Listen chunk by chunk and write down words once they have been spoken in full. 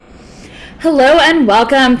Hello and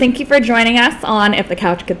welcome. Thank you for joining us on If the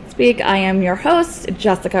Couch Could Speak. I am your host,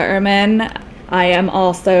 Jessica Ehrman. I am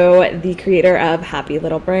also the creator of Happy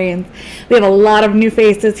Little Brains. We have a lot of new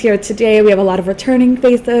faces here today. We have a lot of returning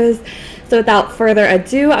faces. So without further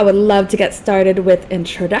ado, I would love to get started with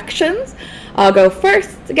introductions. I'll go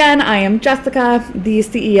first. Again, I am Jessica, the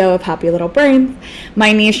CEO of Happy Little Brains.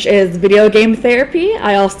 My niche is video game therapy.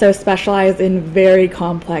 I also specialize in very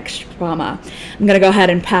complex trauma. I'm going to go ahead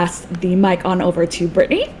and pass the mic on over to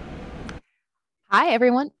Brittany. Hi,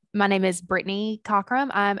 everyone. My name is Brittany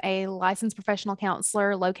Cockrum. I'm a licensed professional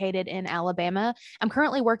counselor located in Alabama. I'm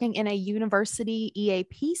currently working in a university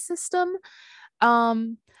EAP system,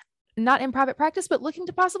 not in private practice, but looking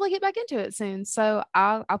to possibly get back into it soon. So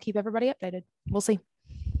I'll keep everybody updated. We'll see.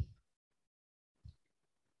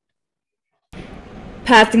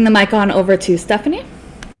 Passing the mic on over to Stephanie.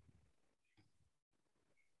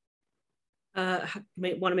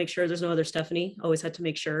 Want to make sure there's no other Stephanie. Always had to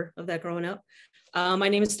make sure of that growing up. My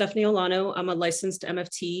name is Stephanie Olano. I'm a licensed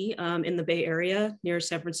MFT in the Bay Area near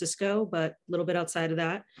San Francisco, but a little bit outside of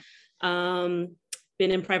that.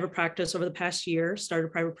 Been in private practice over the past year,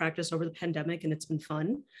 started private practice over the pandemic, and it's been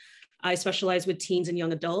fun. I specialize with teens and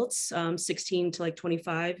young adults. 16 to like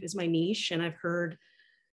 25 is my niche. And I've heard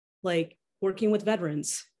like working with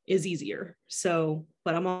veterans is easier. So,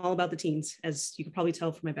 but I'm all about the teens, as you can probably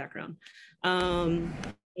tell from my background.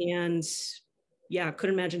 And yeah,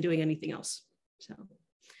 couldn't imagine doing anything else. So.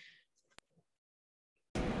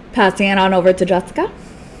 Passing it on over to Jessica.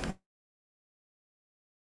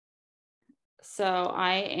 So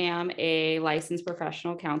I am a licensed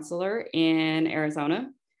professional counselor in Arizona.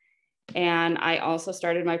 And I also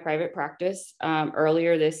started my private practice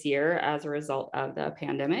earlier this year as a result of the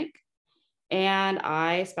pandemic. And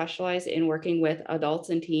I specialize in working with adults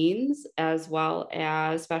and teens, as well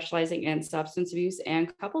as specializing in substance abuse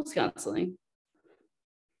and couples counseling.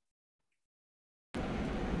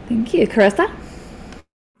 Thank you. Carissa?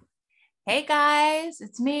 Hey guys,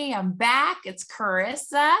 it's me. I'm back. It's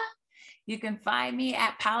Carissa. You can find me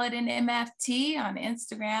at Paladin MFT on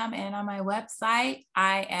Instagram and on my website.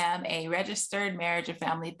 I am a registered marriage and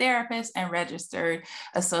family therapist and registered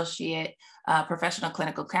associate professional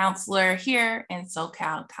clinical counselor here in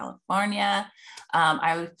SoCal, California.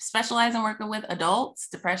 I specialize in working with adults,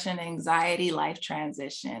 depression, anxiety, life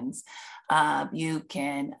transitions. You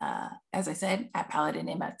can, as I said, at Paladin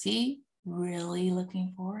MFT, really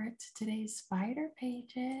looking forward to today's spider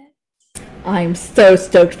pages. I'm so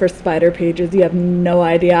stoked for spider pages. You have no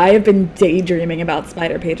idea. I have been daydreaming about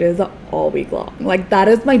spider pages all week long. Like, that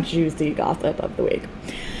is my juicy gossip of the week.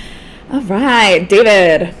 All right,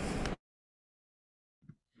 David.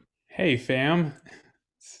 Hey, fam.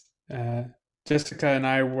 Jessica and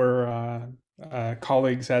I were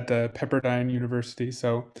colleagues at Pepperdine University.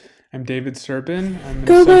 So I'm David Serbin. I'm an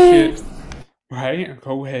Go associate. Waves! Right?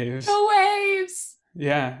 Go Waves. Go Waves!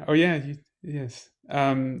 Yeah. Oh, yeah. Yes.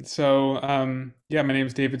 Yeah, my name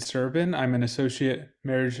is David Serbin. I'm an associate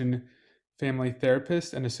marriage and family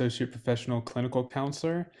therapist and associate professional clinical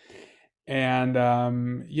counselor. And,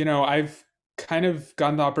 I've kind of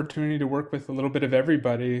gotten the opportunity to work with a little bit of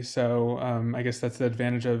everybody. So I guess that's the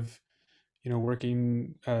advantage of,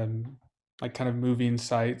 working like kind of moving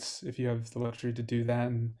sites if you have the luxury to do that.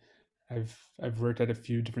 And I've worked at a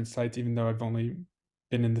few different sites, even though I've only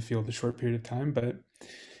been in the field a short period of time. But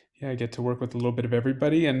yeah, I get to work with a little bit of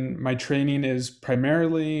everybody. And my training is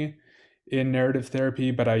primarily in narrative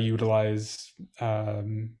therapy, but I utilize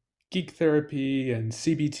geek therapy and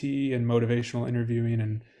CBT and motivational interviewing,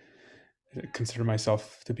 and consider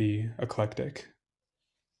myself to be eclectic.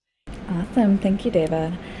 Awesome. Thank you,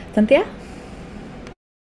 David. Cynthia?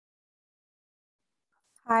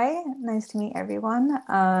 Hi, nice to meet everyone.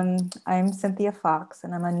 I'm Cynthia Fox,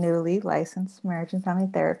 and I'm a newly licensed marriage and family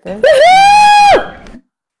therapist.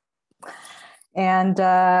 And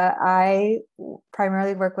I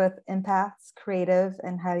primarily work with empaths, creative,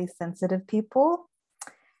 and highly sensitive people.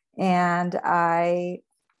 And I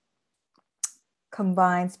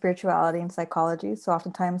combine spirituality and psychology. So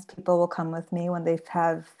oftentimes people will come with me when they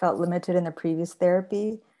have felt limited in their previous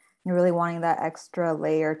therapy and really wanting that extra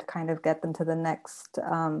layer to kind of get them to the next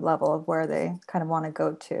level of where they kind of want to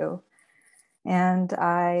go to. And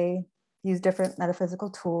I use different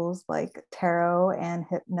metaphysical tools like tarot and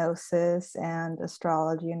hypnosis and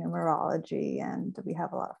astrology and numerology, and we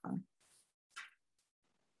have a lot of fun.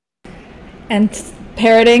 And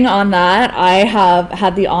parroting on that, I have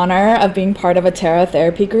had the honor of being part of a tarot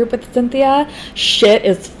therapy group with Cynthia. Shit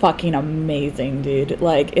is fucking amazing, dude.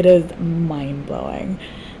 Like, it is mind-blowing.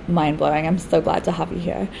 Mind-blowing. I'm so glad to have you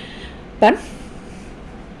here. Ben?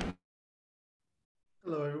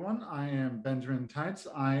 Hello, everyone. I am Benjamin Teitz.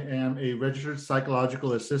 I am a registered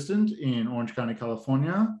psychological assistant in Orange County,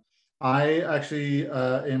 California. I actually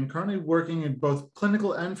am currently working in both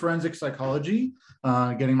clinical and forensic psychology,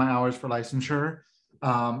 getting my hours for licensure.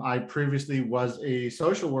 I previously was a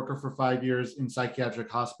social worker for 5 years in psychiatric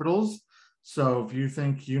hospitals. So if you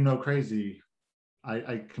think you know crazy,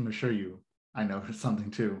 I can assure you I know something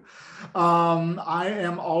too. I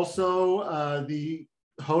am also the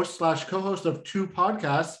host / co-host of 2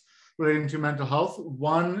 podcasts relating to mental health.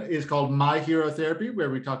 One is called My Hero Therapy,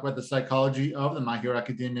 where we talk about the psychology of the My Hero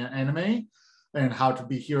Academia anime and how to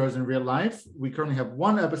be heroes in real life. We currently have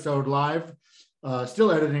 1 episode live,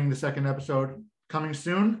 still editing the 2nd episode coming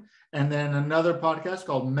soon. And then another podcast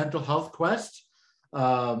called Mental Health Quest,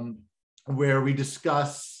 where we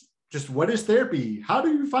discuss just what is therapy, how do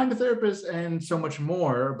you find a therapist, and so much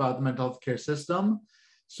more about the mental health care system.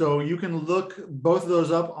 So you can look both of those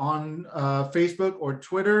up on Facebook or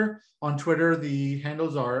Twitter. On Twitter, the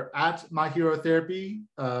handles are at My Hero Therapy.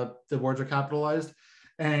 The words are capitalized.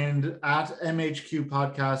 And at MHQ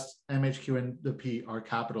Podcast, MHQ and the P are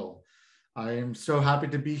capital. I am so happy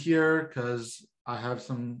to be here because I have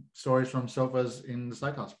some stories from sofas in the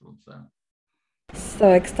psych hospital.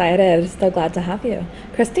 So excited. So glad to have you.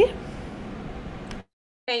 Christy?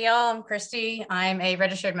 Hey y'all, I'm Christy. I'm a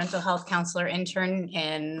registered mental health counselor intern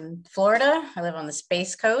in Florida. I live on the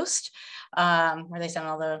Space Coast, where they send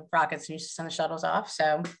all the rockets and used to send the shuttles off.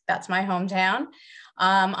 So that's my hometown.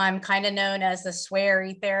 I'm kind of known as the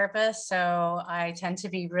sweary therapist. So I tend to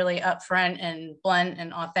be really upfront and blunt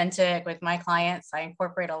and authentic with my clients. I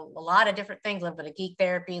incorporate a lot of different things, a little bit of geek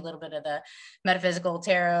therapy, a little bit of the metaphysical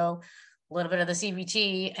tarot, a little bit of the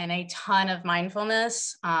CBT, and a ton of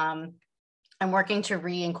mindfulness. I'm working to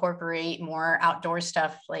reincorporate more outdoor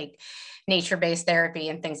stuff like nature-based therapy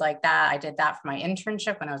and things like that. I did that for my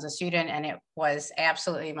internship when I was a student, and it was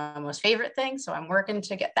absolutely my most favorite thing. So I'm working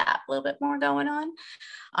to get that a little bit more going on.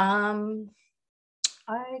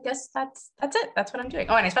 I guess that's it. That's what I'm doing.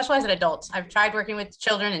 Oh, and I specialize in adults. I've tried working with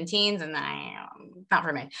children and teens, and not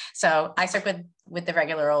for me. So I stick with the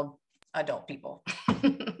regular old adult people.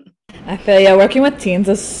 I feel you. Working with teens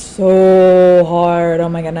is so hard. Oh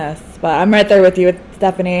my goodness. But I'm right there with you, with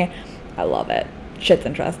Stephanie. I love it. Shit's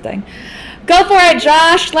interesting. Go for it,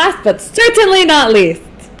 Josh. Last but certainly not least.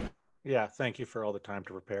 Yeah, thank you for all the time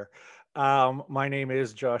to prepare. My name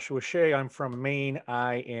is Joshua Shea. I'm from Maine.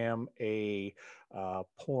 I am a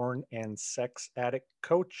porn and sex addict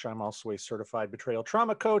coach. I'm also a certified betrayal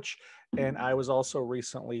trauma coach, and I was also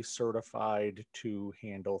recently certified to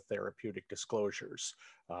handle therapeutic disclosures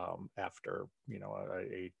after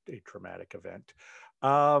a traumatic event.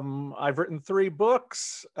 I've written 3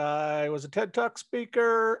 books. I was a TED Talk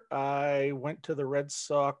speaker. I went to the Red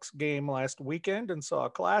Sox game last weekend and saw a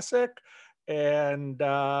classic. And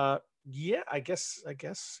yeah, I guess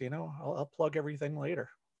I'll plug everything later.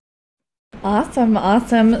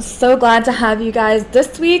 Awesome. So glad to have you guys.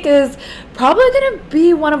 This week is probably going to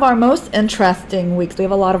be one of our most interesting weeks. We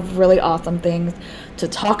have a lot of really awesome things to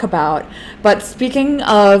talk about. But speaking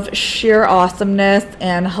of sheer awesomeness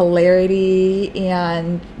and hilarity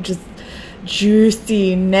and just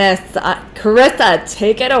juiciness, Carissa,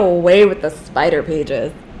 take it away with the spider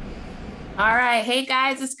pages. All right. Hey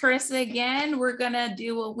guys, it's Carissa again. We're going to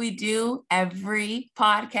do what we do every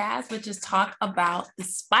podcast, which is talk about the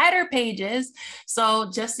spider pages. So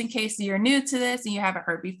just in case you're new to this and you haven't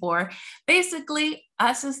heard before, basically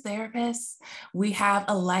us as therapists, we have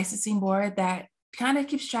a licensing board that kind of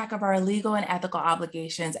keeps track of our legal and ethical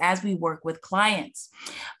obligations as we work with clients.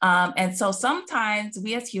 And so sometimes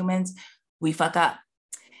we as humans, we fuck up,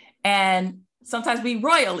 and sometimes we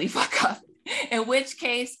royally fuck up, in which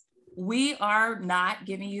case we are not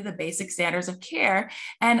giving you the basic standards of care,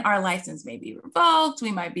 and our license may be revoked.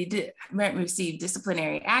 We might receive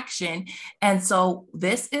disciplinary action. And so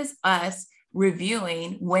this is us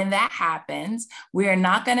reviewing when that happens. We are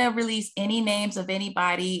not going to release any names of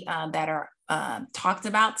anybody that are talked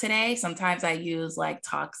about today. Sometimes I use like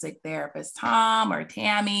toxic therapist Tom or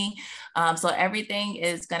Tammy. So everything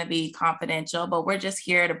is going to be confidential, but we're just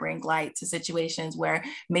here to bring light to situations where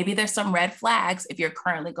maybe there's some red flags if you're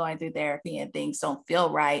currently going through therapy and things don't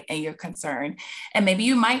feel right and you're concerned. And maybe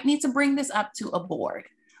you might need to bring this up to a board.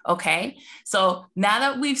 Okay, so now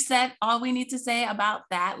that we've said all we need to say about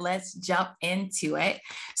that, let's jump into it.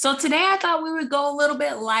 So today I thought we would go a little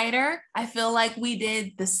bit lighter. I feel like we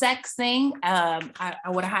did the sex thing. I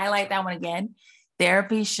would highlight that one again.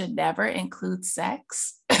 Therapy should never include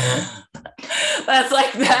sex. That's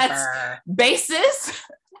basis.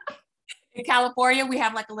 In California, we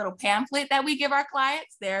have like a little pamphlet that we give our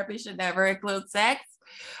clients. Therapy should never include sex.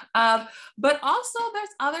 But also there's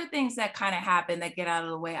other things that kind of happen that get out of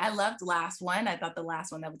the way. I loved the last one. I thought the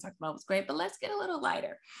last one that we talked about was great, but let's get a little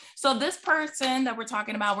lighter. So this person that we're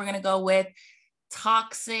talking about, we're going to go with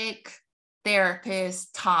toxic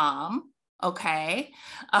therapist Tom. Okay.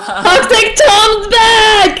 Toxic Tom's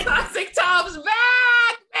back. Toxic Tom's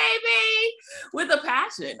back, baby, with a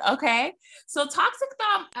passion. Okay. So toxic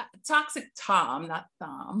Tom, not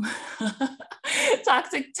Thom.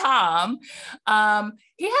 Toxic Tom.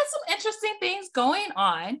 He has some interesting things going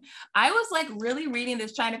on. I was like really reading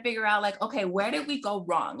this, trying to figure out like, okay, where did we go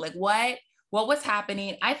wrong? Like what was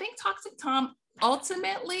happening? I think toxic Tom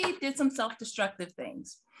ultimately did some self-destructive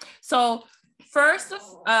things. So first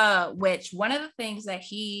of which, one of the things that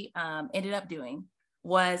he ended up doing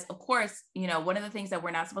was, of course, one of the things that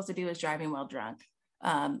we're not supposed to do is driving while drunk.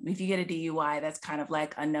 If you get a DUI, that's kind of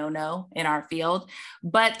like a no-no in our field.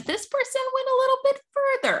 But this person went a little bit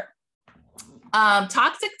further.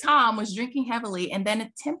 Toxic Tom was drinking heavily and then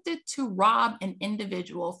attempted to rob an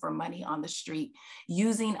individual for money on the street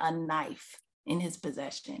using a knife in his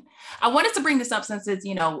possession. I wanted to bring this up since it's,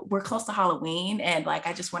 we're close to Halloween and like,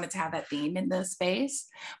 I just wanted to have that theme in the space,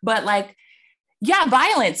 but like, yeah,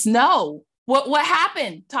 violence. No, what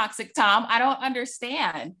happened, Toxic Tom? I don't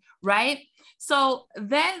understand. Right. So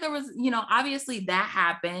then there was, obviously that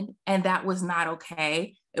happened and that was not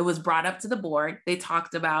okay. It was brought up to the board. They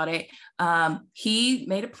talked about it. He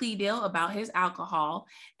made a plea deal about his alcohol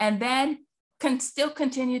and then can still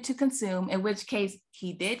continue to consume, in which case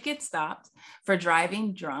he did get stopped for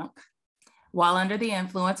driving drunk while under the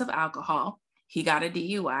influence of alcohol. He got a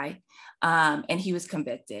DUI and he was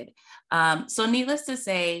convicted. So needless to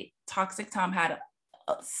say, Toxic Tom had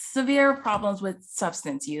severe problems with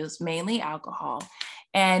substance use, mainly alcohol.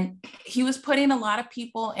 And he was putting a lot of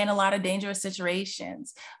people in a lot of dangerous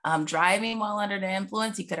situations. Driving while under the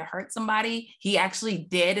influence, he could have hurt somebody. He actually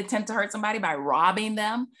did attempt to hurt somebody by robbing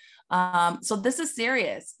them. So this is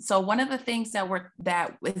serious. So one of the things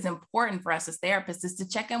that is important for us as therapists is to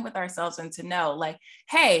check in with ourselves and to know like,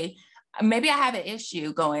 hey, maybe I have an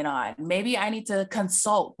issue going on. Maybe I need to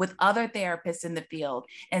consult with other therapists in the field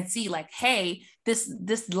and see like, hey, this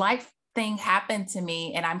life thing happened to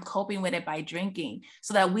me and I'm coping with it by drinking,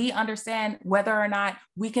 so that we understand whether or not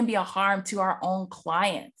we can be a harm to our own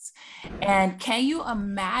clients. And can you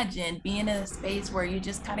imagine being in a space where you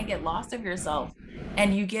just kind of get lost of yourself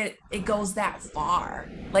and it goes that far?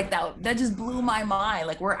 Like that just blew my mind.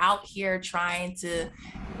 Like we're out here trying to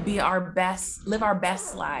be our best, live our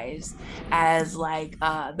best lives as like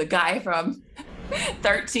the guy from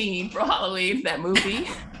 13 from Halloween, that movie.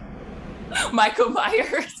 Michael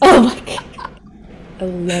Myers. Oh my God. I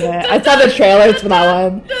love it. I saw the trailers for that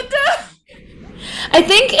one. I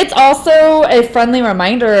think it's also a friendly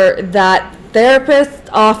reminder that therapists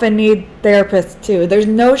often need therapists too. There's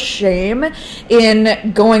no shame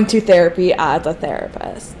in going to therapy as a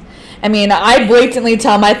therapist. I mean, I blatantly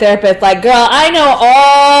tell my therapist, like, girl, I know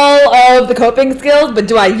all of the coping skills, but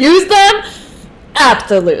do I use them?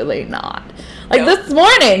 Absolutely not. Like This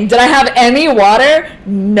morning, did I have any water?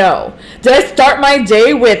 No. Did I start my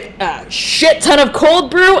day with a shit ton of cold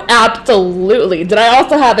brew? Absolutely. Did I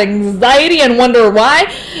also have anxiety and wonder why?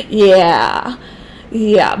 Yeah.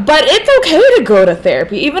 But it's okay to go to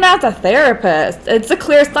therapy, even as a therapist. It's a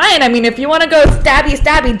clear sign. I mean, if you want to go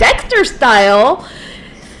stabby Dexter style,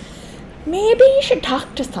 maybe you should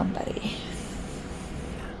talk to somebody.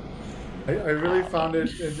 I really found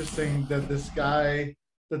it interesting that this guy,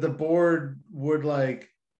 that the board would like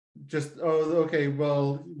just, oh, okay,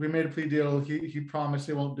 well, we made a plea deal. He promised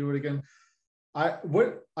he won't do it again. I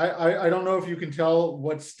don't know if you can tell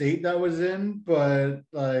what state that was in, but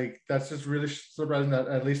like that's just really surprising that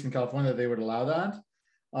at least in California they would allow that.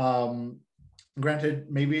 Granted,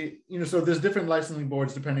 maybe so there's different licensing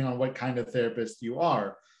boards depending on what kind of therapist you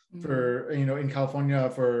are. For in California,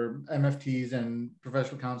 for MFTs and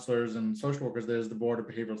professional counselors and social workers, there's the Board of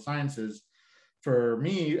Behavioral Sciences. For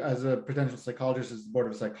me, as a potential psychologist, is the Board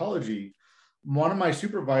of Psychology. One of my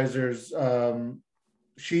supervisors,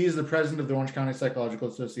 she's the president of the Orange County Psychological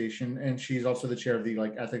Association, and she's also the chair of the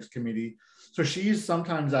ethics committee. So she's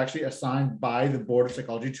sometimes actually assigned by the Board of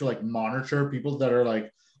Psychology to monitor people that are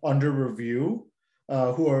under review,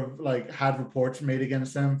 who are had reports made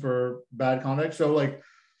against them for bad conduct. So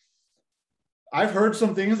I've heard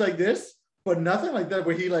some things like this, but nothing like that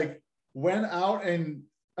where he went out and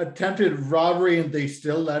attempted robbery and they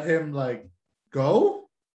still let him go.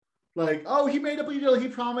 Oh, he made a plea deal. He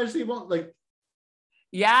promised he won't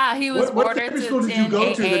Yeah, he was what ordered therapy school did you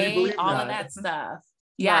go to that you AA, believe all that? of that stuff.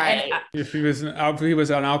 Yeah, Right. and If he was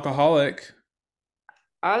an alcoholic,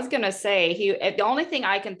 I was gonna say the only thing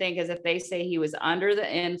I can think is if they say he was under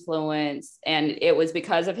the influence and it was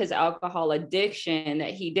because of his alcohol addiction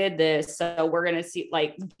that he did this. So we're gonna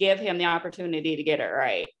give him the opportunity to get it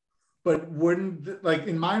right. But wouldn't, like,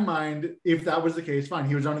 in my mind, if that was the case, fine,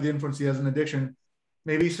 he was under the influence, he has an addiction,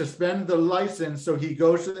 maybe suspend the license so he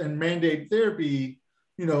goes and mandate therapy,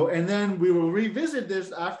 and then we will revisit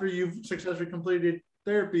this after you've successfully completed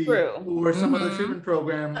therapy. True. Or some other treatment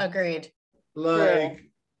program. Agreed. Like, true.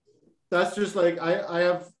 That's just like,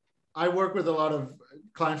 I work with a lot of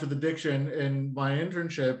clients with addiction in my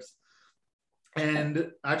internships,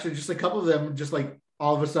 and actually just a couple of them just like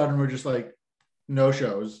all of a sudden were just like no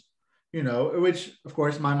shows, which of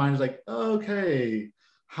course my mind is like, okay,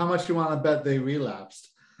 how much do you want to bet they relapsed?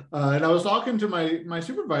 And I was talking to my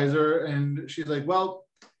supervisor, and she's like, well,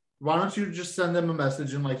 why don't you just send them a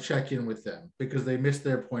message and like check in with them because they missed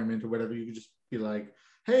their appointment or whatever. You could just be like,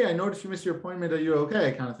 hey, I noticed you missed your appointment. Are you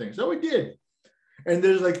okay? Kind of thing. So we did. And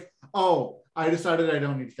there's like, oh, I decided I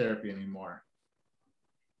don't need therapy anymore.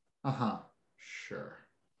 Sure.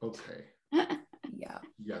 Okay.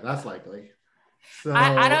 Yeah, that's likely. So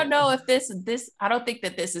I don't know if this, I don't think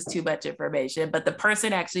that this is too much information, but the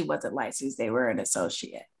person actually wasn't licensed. They were an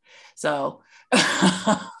associate. So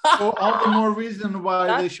all the more reason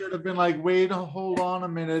why they should have been like, wait, hold on a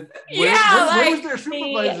minute. Where was their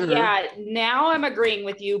supervisor? Yeah, now I'm agreeing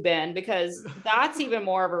with you, Ben, because that's even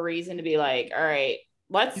more of a reason to be like, all right,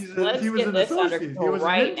 let's get this under control. He was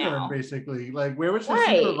right an intern, now. Basically. Like, where was his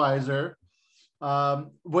supervisor?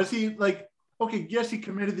 Was he like, okay, yes, he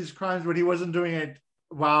committed these crimes, but he wasn't doing it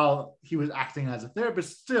while he was acting as a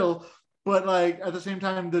therapist still. But like at the same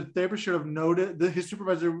time, the therapist should have noted, his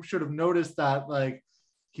supervisor should have noticed that like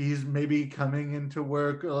he's maybe coming into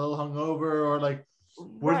work a little hungover, or like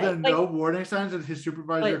were there no warning signs that his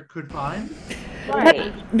supervisor could find?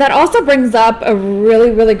 Right. That also brings up a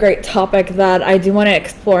really, really great topic that I do want to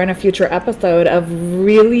explore in a future episode of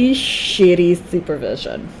really shitty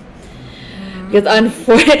supervision. Because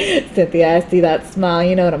unfortunately, Cynthia, I see that smile,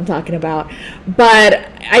 you know what I'm talking about. But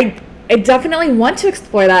I definitely want to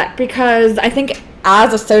explore that, because I think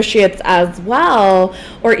as associates as well,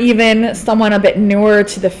 or even someone a bit newer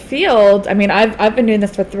to the field, I mean, I've been doing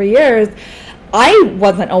this for 3 years, I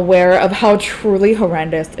wasn't aware of how truly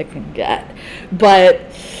horrendous it can get. But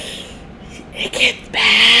it gets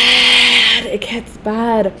bad. It gets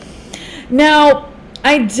bad. Now,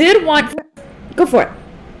 I did want... Go for it.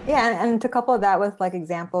 Yeah, and to couple that with like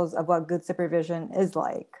examples of what good supervision is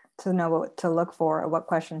like, to know what to look for or what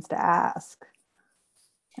questions to ask,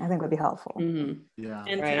 I think would be helpful. Mm-hmm. Yeah.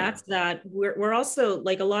 And to add to that, we're also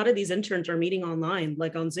like, a lot of these interns are meeting online,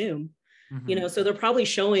 like on Zoom, so they're probably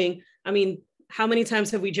showing, I mean, how many times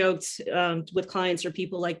have we joked with clients or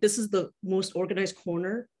people like, this is the most organized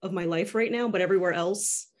corner of my life right now, but everywhere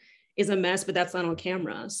else is a mess, but that's not on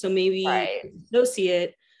camera. So maybe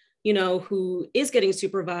associate, who is getting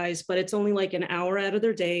supervised, but it's only like an hour out of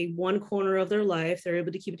their day, one corner of their life, they're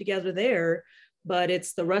able to keep it together there, but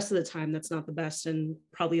it's the rest of the time that's not the best. And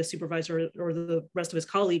probably a supervisor or the rest of his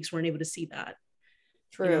colleagues weren't able to see that.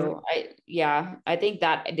 True. I think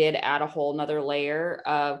that did add a whole nother layer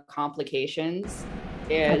of complications,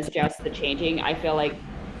 is just the changing. I feel like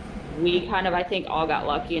we I think all got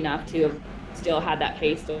lucky enough to have still had that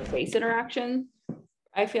face-to-face interaction.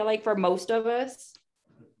 I feel like for most of us.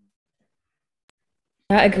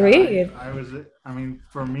 Agreed. I mean,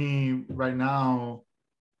 for me right now,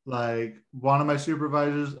 like one of my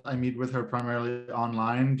supervisors, I meet with her primarily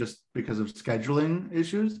online just because of scheduling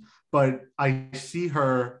issues, but I see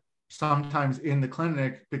her sometimes in the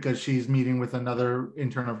clinic because she's meeting with another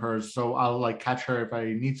intern of hers. So I'll like catch her if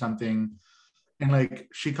I need something. And like,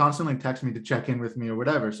 she constantly texts me to check in with me or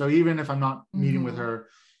whatever. So even if I'm not meeting with her,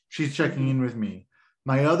 she's checking in with me.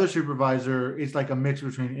 My other supervisor, it's like a mix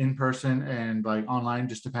between in-person and like online,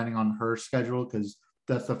 just depending on her schedule, because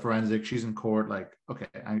that's the forensic. She's in court. Like, okay,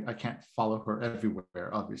 I can't follow her everywhere,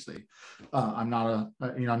 obviously. I'm not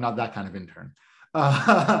I'm not that kind of intern.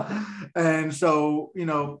 And so,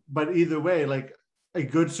 but either way, like a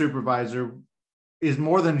good supervisor is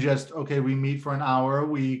more than just, okay, we meet for an hour a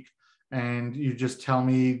week and you just tell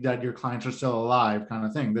me that your clients are still alive kind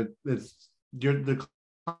of thing. The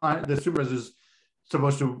supervisor is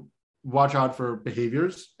supposed to watch out for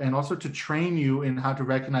behaviors and also to train you in how to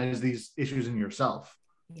recognize these issues in yourself.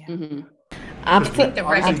 Yeah. Mm-hmm. Absolutely.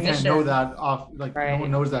 You can't know that off, like no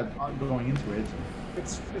one knows that going into it.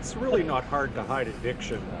 It's really not hard to hide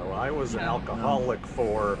addiction though. I was an alcoholic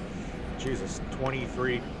for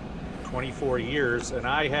 24 years, and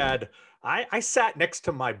I sat next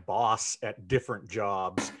to my boss at different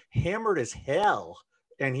jobs, hammered as hell.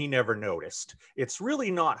 and he never noticed. It's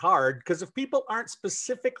really not hard, because if people aren't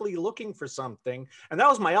specifically looking for something, and that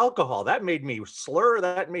was my alcohol, that made me slur,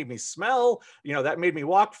 that made me smell, that made me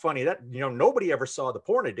walk funny, that, nobody ever saw the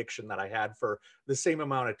porn addiction that I had for the same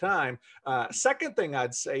amount of time. Second thing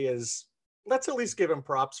I'd say is, let's at least give him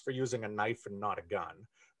props for using a knife and not a gun.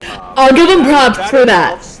 I'll give him props for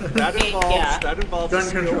that. That involves a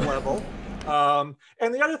skill level.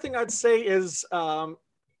 And the other thing I'd say is,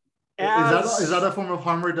 is that a form of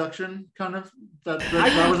harm reduction, kind of?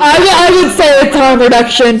 I would say it's harm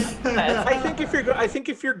reduction. I think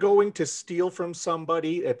if you're going to steal from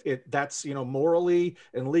somebody, that's morally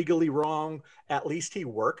and legally wrong. At least he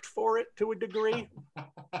worked for it to a degree.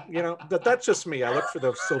 That's just me. I look for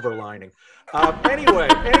the silver lining. Anyway,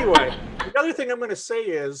 the other thing I'm going to say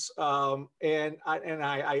is, and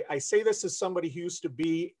I say this as somebody who used to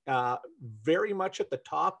be very much at the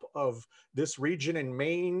top of this region in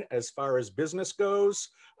Maine as far as business goes.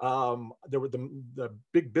 There were the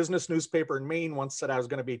big business newspaper in Maine once said I was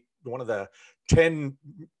going to be one of the 10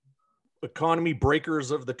 economy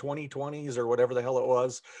breakers of the 2020s or whatever the hell it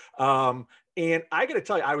was. And I got to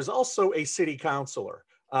tell you, I was also a city councilor.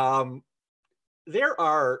 There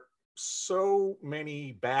are so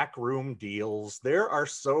many backroom deals. There are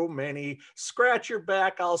so many scratch your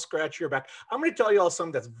back, I'll scratch your back. I'm going to tell you all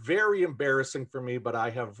something that's very embarrassing for me, but I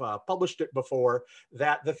have published it before,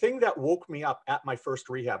 that the thing that woke me up at my first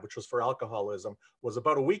rehab, which was for alcoholism, was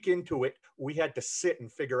about a week into it, we had to sit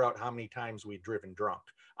and figure out how many times we'd driven drunk.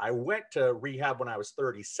 I went to rehab when I was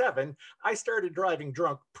 37. I started driving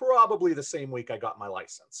drunk probably the same week I got my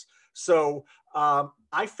license. So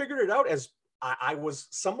I figured it out as I was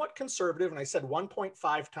somewhat conservative, and I said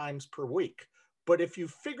 1.5 times per week. But if you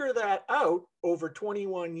figure that out over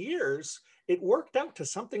 21 years, it worked out to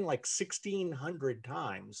something like 1,600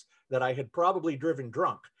 times that I had probably driven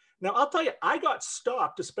drunk. Now, I'll tell you, I got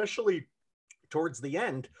stopped, especially towards the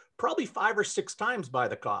end, probably 5 or 6 times by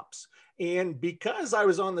the cops. And because I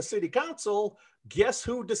was on the city council, guess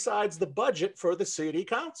who decides the budget for the city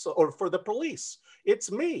council or for the police?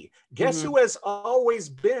 It's me. Guess who has always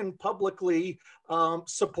been publicly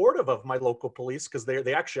supportive of my local police, because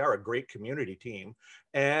they actually are a great community team.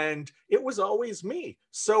 And it was always me.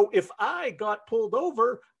 So if I got pulled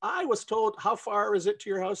over, I was told, how far is it to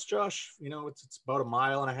your house, Josh? It's about 1.5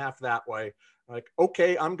 miles that way. Like,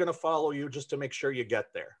 okay, I'm going to follow you just to make sure you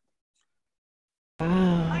get there.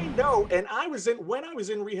 Wow. I know. And when I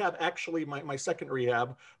was in rehab, actually my second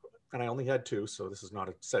rehab, and I only had 2, so this is not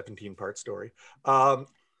a 17-part story.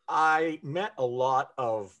 I met a lot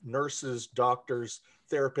of nurses, doctors,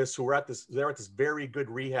 therapists who were they're at this very good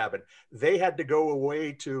rehab, and they had to go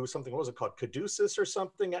away to something, what was it called? Caduceus or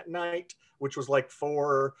something at night, which was like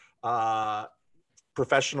for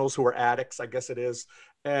professionals who are addicts, I guess it is.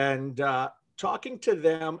 And talking to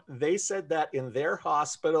them, they said that in their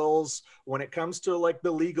hospitals, when it comes to like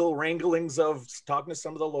the legal wranglings of talking to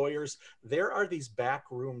some of the lawyers, there are these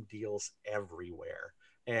backroom deals everywhere.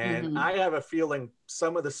 And I have a feeling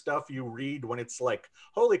some of the stuff you read when it's like,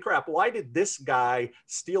 holy crap, why did this guy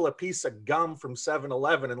steal a piece of gum from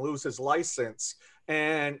 7-Eleven and lose his license?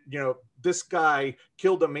 And, this guy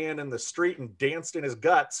killed a man in the street and danced in his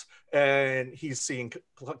guts, and he's seeing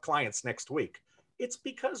clients next week. It's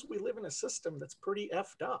because we live in a system that's pretty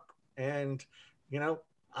effed up. And,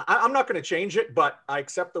 I'm not going to change it, but I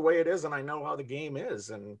accept the way it is, and I know how the game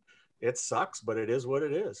is. And it sucks, but it is what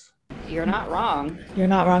it is. You're not wrong. You're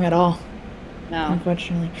not wrong at all. No.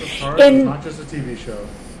 Unfortunately. It's not just a TV show.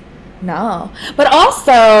 No. But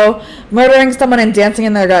also, murdering someone and dancing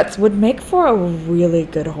in their guts would make for a really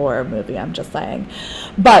good horror movie, I'm just saying.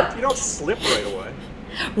 But you don't slip right away.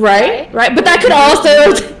 Right? But that could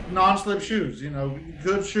also... Non-slip shoes,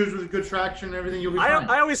 good shoes with good traction and everything, you'll be fine.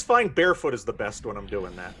 I always find barefoot is the best when I'm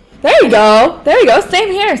doing that. There you go.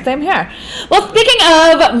 Same here. Well, speaking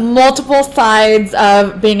of multiple sides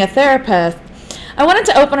of being a therapist, I wanted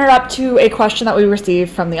to open it up to a question that we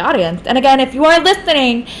received from the audience. And again, if you are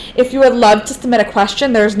listening, if you would love to submit a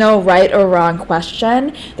question, there's no right or wrong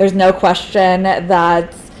question. There's no question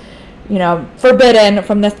that's, forbidden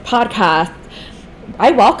from this podcast.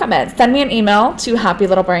 I welcome it. Send me an email to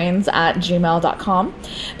happylittlebrains@gmail.com.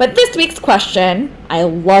 But this week's question, I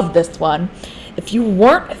love this one. If you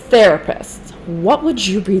weren't a therapist, what would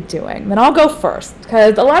you be doing? Then I'll go first,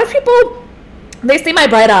 because a lot of people, they see my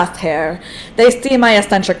bright ass hair, they see my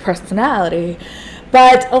eccentric personality,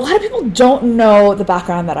 but a lot of people don't know the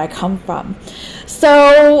background that I come from.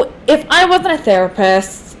 So if I wasn't a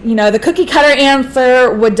therapist, the cookie cutter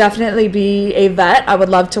answer would definitely be a vet. I would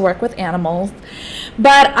love to work with animals.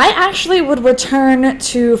 But I actually would return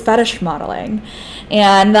to fetish modeling.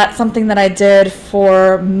 And that's something that I did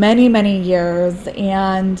for many, many years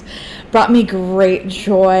and brought me great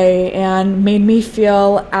joy and made me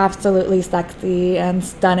feel absolutely sexy and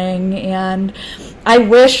stunning. And I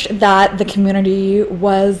wish that the community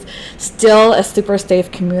was still a super safe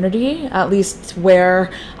community, at least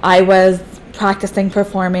where I was practicing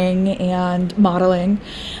performing and modeling.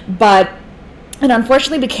 But it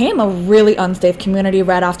unfortunately became a really unsafe community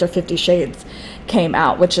right after 50 Shades came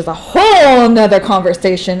out, which is a whole nother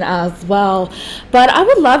conversation as well. But I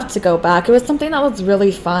would love to go back. It was something that was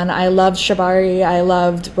really fun. I loved shibari. I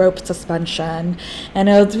loved rope suspension. And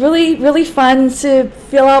it was really, really fun to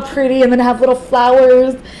feel all pretty and then have little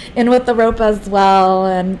flowers in with the rope as well.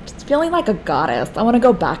 And just feeling like a goddess. I want to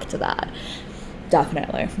go back to that.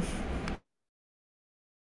 Definitely.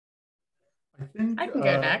 I can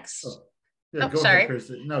go next. Yeah, go sorry. ahead,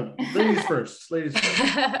 Kristen. No, ladies first. Ladies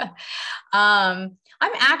first. I'm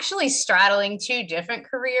actually straddling two different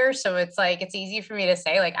careers, so it's easy for me to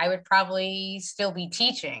say I would probably still be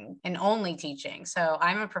teaching and only teaching. So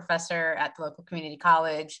I'm a professor at the local community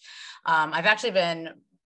college. I've actually been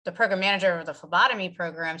the program manager of the phlebotomy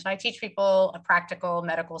program, so I teach people a practical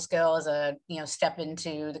medical skill as a step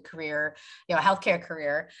into the career, healthcare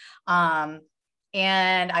career.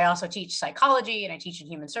 And I also teach psychology and I teach in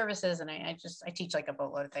human services and I teach a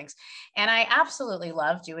boatload of things. And I absolutely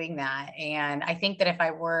love doing that. And I think that if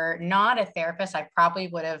I were not a therapist, I probably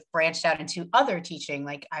would have branched out into other teaching.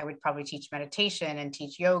 I would probably teach meditation and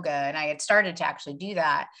teach yoga. And I had started to actually do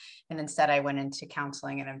that. And instead I went into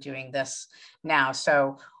counseling and I'm doing this now.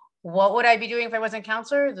 So what would I be doing if I wasn't a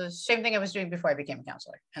counselor? The same thing I was doing before I became a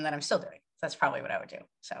counselor and that I'm still doing. That's probably what I would do.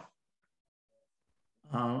 So.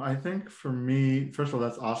 I think for me, first of all,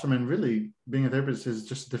 that's awesome. And really being a therapist is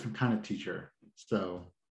just a different kind of teacher. So,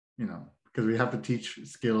 because we have to teach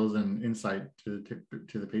skills and insight to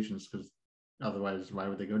the patients, because otherwise, why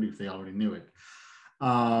would they go to you if they already knew it?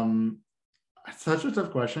 Such a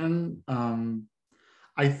tough question.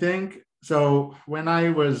 I think, so when I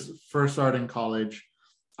was first starting college,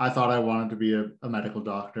 I thought I wanted to be a medical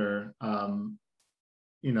doctor,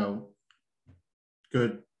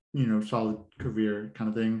 good, solid career kind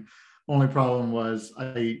of thing. Only problem was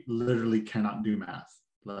I literally cannot do math.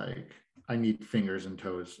 I need fingers and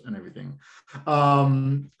toes and everything.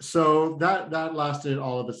 So that lasted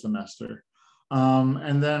all of a semester.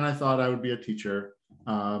 And then I thought I would be a teacher.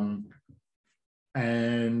 And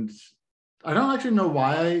I don't actually know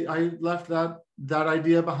why I left that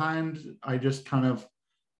idea behind. I just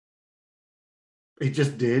it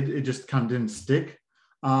just kind of didn't stick.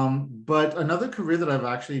 But another career that I've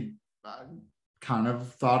actually kind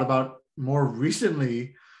of thought about more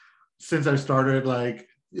recently, since I started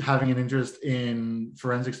having an interest in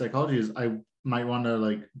forensic psychology, is I might want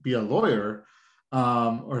to be a lawyer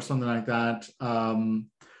or something like that.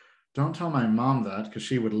 Don't tell my mom that, because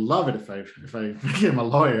she would love it if I became a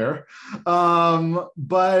lawyer.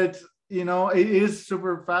 But it is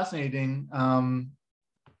super fascinating.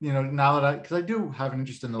 Now that because I do have an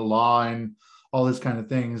interest in the law and all this kind of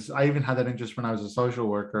things. I even had that interest when I was a social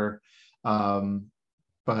worker.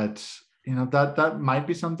 But that might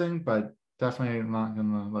be something, but definitely I'm not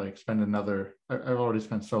gonna spend another, I've already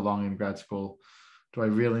spent so long in grad school. Do I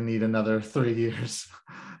really need another 3 years?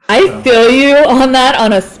 I feel you on that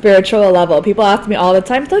on a spiritual level. People ask me all the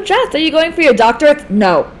time, so Jess, are you going for your doctorate?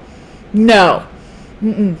 No.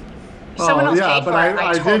 Mm-mm. Oh, yeah, but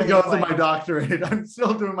I did go through my doctorate. I'm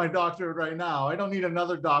still doing my doctorate right now. I don't need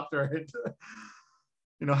another doctorate.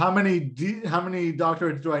 How many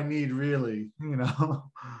doctorates do I need, really?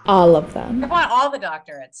 All of them. I want all the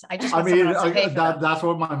doctorates. I just want someone else to pay for them. That's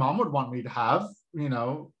what my mom would want me to have.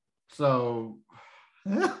 So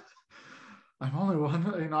I'm only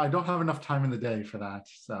one. I don't have enough time in the day for that.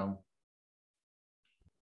 So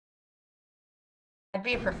I'd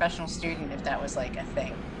be a professional student if that was a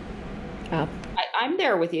thing. Oh. I'm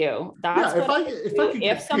there with you. That's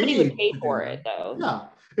if somebody would pay for it, though. Yeah,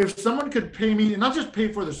 if someone could pay me, not just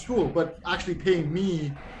pay for the school, but actually pay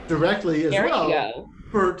me directly as well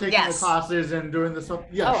for taking the classes and doing the stuff.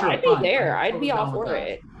 Yeah, sure. I'd be there. I'd be all for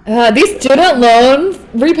it. These student loan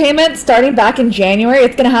repayments starting back in January,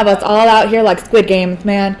 it's gonna have us all out here like Squid Games,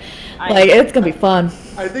 man. It's gonna be fun.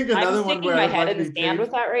 I think another one where my head in the sand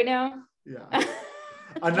with that right now. Yeah.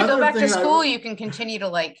 If you go back to school, you can continue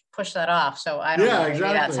to push that off. So I don't know. Maybe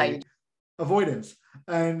that's how you do. Avoidance.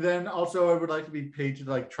 And then also I would like to be paid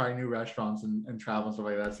to try new restaurants and travel and stuff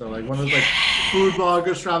like that. So one of those food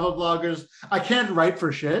bloggers, travel bloggers. I can't write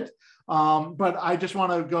for shit. But I just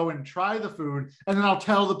want to go and try the food, and then I'll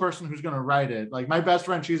tell the person who's going to write it. Like my best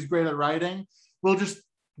friend, she's great at writing. We'll just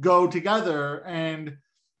go together and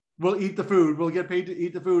we'll eat the food. We'll get paid to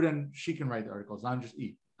eat the food, and she can write the articles. I'm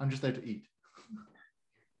just there to eat.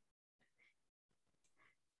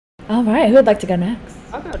 All right, who would like to go next?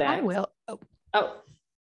 I'll go next. I will. Oh,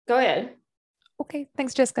 go ahead. Okay,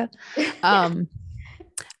 thanks, Jessica.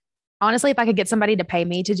 Honestly, if I could get somebody to pay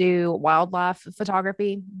me to do wildlife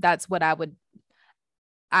photography, that's what I would.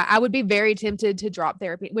 I would be very tempted to drop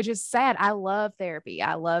therapy, which is sad. I love therapy.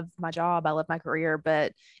 I love my job. I love my career.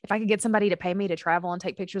 But if I could get somebody to pay me to travel and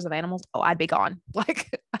take pictures of animals, oh, I'd be gone. Like,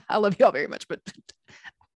 I love y'all very much, but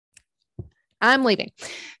I'm leaving.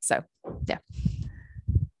 So, yeah.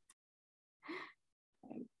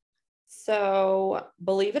 So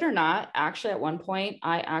believe it or not, actually at one point,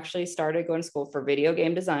 I actually started going to school for video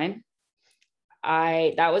game design.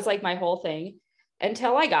 That was like my whole thing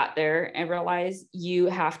until I got there and realized you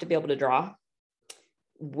have to be able to draw,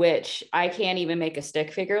 which I can't even make a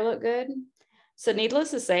stick figure look good. So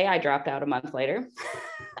needless to say, I dropped out a month later.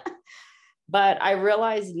 But I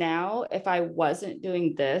realize now, if I wasn't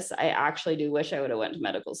doing this, I actually do wish I would have went to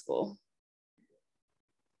medical school.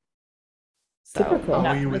 So, Super cool. How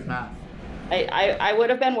are you with math? I would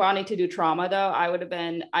have been wanting to do trauma though. I would have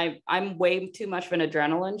been, I'm way too much of an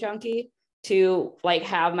adrenaline junkie to like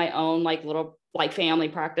have my own like little like family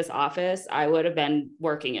practice office. I would have been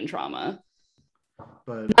working in trauma.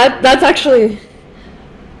 But That's actually,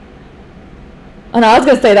 and I was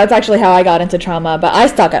going to say that's actually how I got into trauma, but I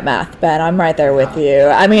stuck at math, Ben. I'm right there with you.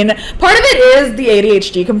 I mean, part of it is the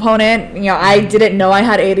ADHD component. You know, I didn't know I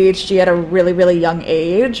had ADHD at a really, really young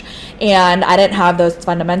age, and I didn't have those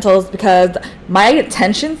fundamentals because my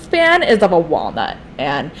attention span is of a walnut,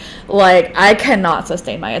 and like I cannot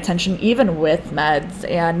sustain my attention even with meds,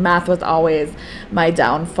 and math was always my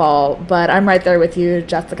downfall. But I'm right there with you,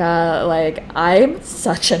 Jessica. Like, I'm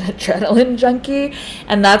such an adrenaline junkie,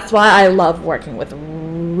 and that's why I love working with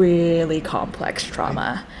really complex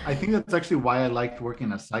trauma. I think that's actually why I liked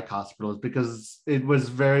working at psych hospitals, because it was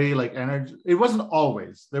very like energy. It wasn't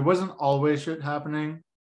always. There wasn't always shit happening.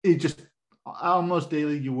 It just almost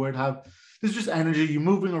daily you would have. There's just energy. You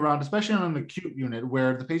moving around, especially on an acute unit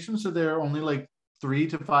where the patients are there only like 3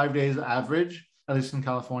 to 5 days average, at least in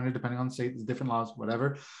California, depending on state, there's different laws,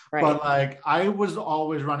 whatever. Right. But like I was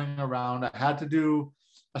always running around. I had to do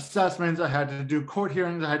assessments. I had to do court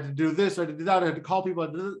hearings. I had to do this. I had to do that. I had to call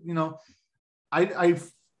people. You know, I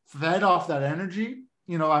fed off that energy.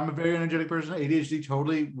 You know, I'm a very energetic person. ADHD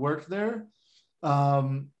totally worked there.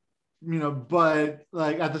 You know, but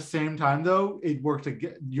like at the same time though, it worked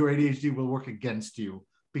again. Your ADHD will work against you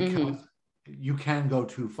because you can go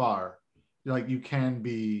too far. Like you can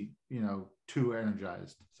be, you know, too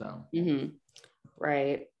energized. So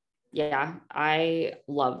Right. Yeah, I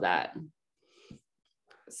love that.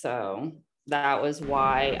 So that was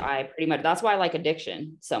why that's why I like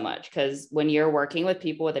addiction so much, because when you're working with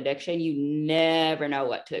people with addiction, you never know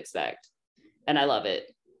what to expect. And I love it.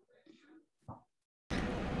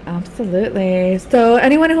 Absolutely. So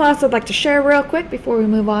anyone who else would like to share real quick before we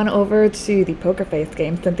move on over to the poker face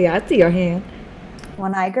game? Cynthia, I see your hand.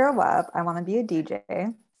 When I grow up, I want to be a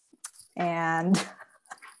DJ, and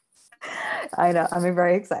I know, I'm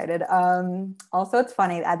very excited. Also, it's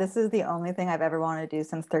funny, this is the only thing I've ever wanted to do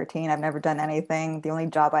since 13. I've never done anything. The only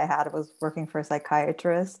job I had was working for a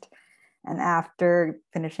psychiatrist. And after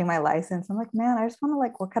finishing my license, I'm like, man, I just want to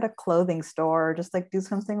like work at a clothing store, just like do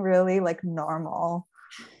something really like normal.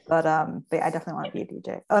 But I definitely want to be a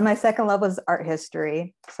DJ. Oh, and my second love was art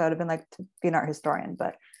history. So I'd have been like to be an art historian,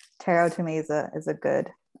 but tarot to me is a good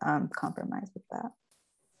compromise with that.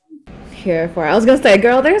 Here for it. I was gonna say,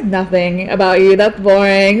 girl, there's nothing about you that's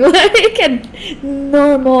boring, like, and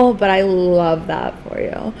normal, but I love that for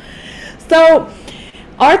you. So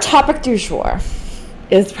our topic du jour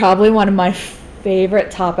is probably one of my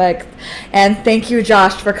favorite topics, and thank you,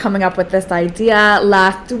 Josh, for coming up with this idea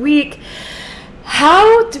last week.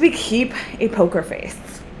 How do we keep a poker face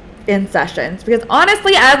in sessions? Because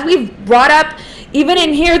honestly, as we've brought up even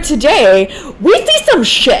in here today, we see some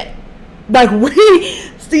shit. Like,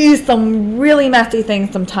 we see some really messy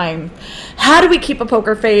things sometimes. How do we keep a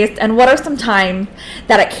poker face, and what are some times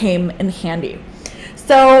that it came in handy?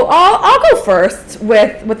 So I'll go first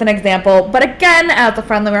with an example, but again, as a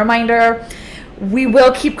friendly reminder, we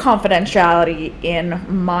will keep confidentiality in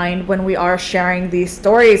mind when we are sharing these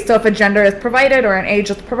stories. So if a gender is provided or an age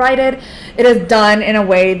is provided, it is done in a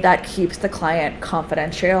way that keeps the client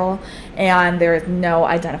confidential and there is no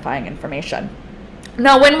identifying information.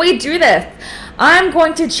 Now, when we do this, I'm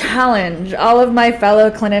going to challenge all of my fellow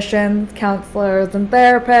clinicians, counselors, and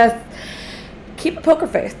therapists. Keep a poker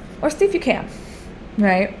face, or see if you can,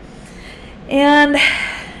 right? And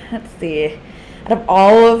let's see, out of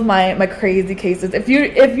all of my crazy cases, if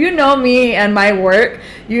you know me and my work,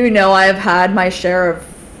 you know I've had my share of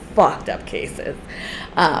fucked up cases.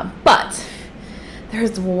 But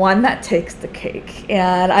there's one that takes the cake.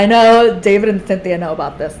 And I know David and Cynthia know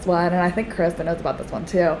about this one, and I think Carissa knows about this one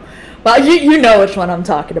too. Well, you know which one I'm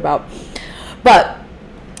talking about. But,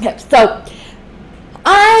 yeah, so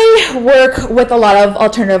I work with a lot of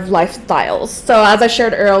alternative lifestyles. So as I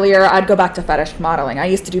shared earlier, I'd go back to fetish modeling. I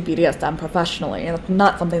used to do BDSM professionally, and it's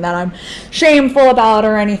not something that I'm shameful about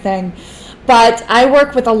or anything. But I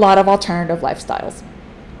work with a lot of alternative lifestyles.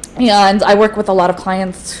 And I work with a lot of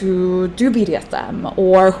clients who do BDSM,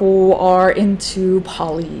 or who are into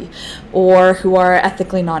poly, or who are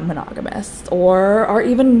ethically non-monogamous, or are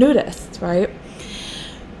even nudists, right?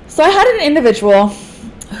 So I had an individual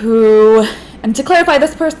who, and to clarify,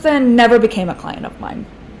 this person never became a client of mine,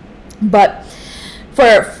 but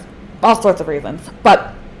for all sorts of reasons.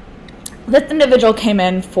 But this individual came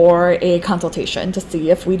in for a consultation to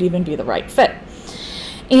see if we'd even be the right fit.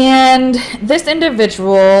 And this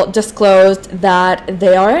individual disclosed that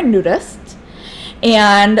they are a nudist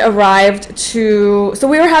and arrived to, so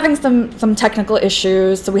we were having some technical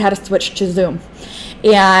issues, so we had to switch to Zoom.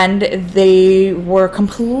 And they were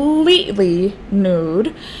completely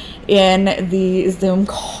nude in the Zoom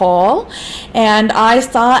call, and I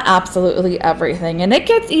saw absolutely everything, and it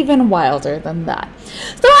gets even wilder than that.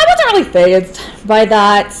 So I wasn't really fazed by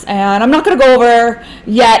that, and I'm not going to go over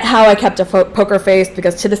yet how I kept a poker face,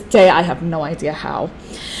 because to this day I have no idea how.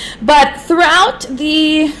 But throughout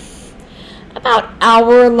the about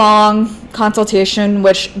hour-long consultation,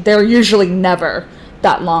 which they're usually never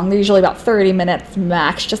that long, they're usually about 30 minutes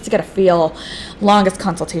max, just to get a feel, longest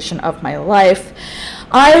consultation of my life,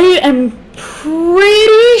 I am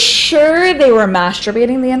pretty sure they were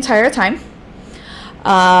masturbating the entire time.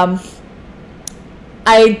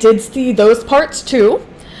 I did see those parts too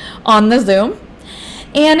on the Zoom.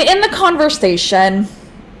 And in the conversation,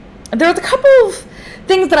 there was a couple of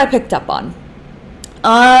things that I picked up on.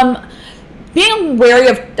 Being wary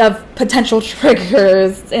of potential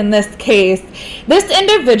triggers in this case, this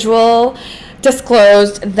individual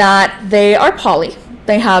disclosed that they are poly.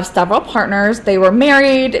 They have several partners, they were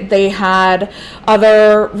married, they had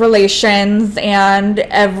other relations, and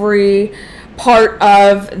every part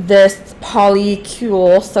of this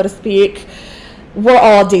polycule, so to speak, were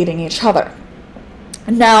all dating each other.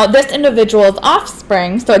 Now, this individual's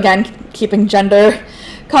offspring, so again, keeping gender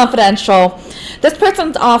confidential, this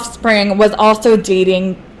person's offspring was also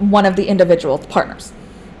dating one of the individual's partners.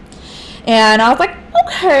 And I was like,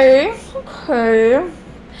 okay.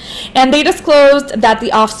 And they disclosed that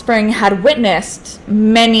the offspring had witnessed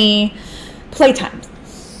many playtimes.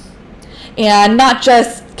 And not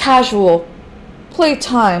just casual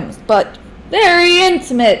playtimes, but very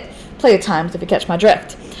intimate playtimes, if you catch my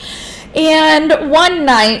drift. And one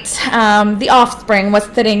night, the offspring was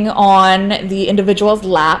sitting on the individual's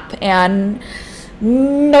lap and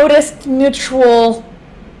noticed mutual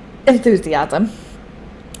enthusiasm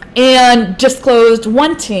and disclosed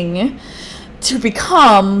wanting to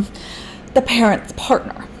become the parent's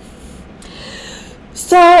partner.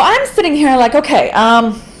 So I'm sitting here like, okay,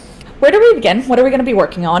 where do we begin? What are we going to be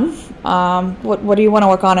working on? What do you want to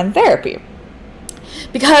work on in therapy?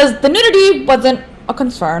 Because the nudity wasn't a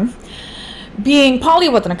concern. Being poly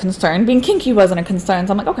wasn't a concern. Being kinky wasn't a concern.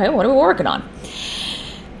 So I'm like, okay, what are we working on?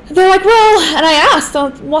 They're like, well, and I asked,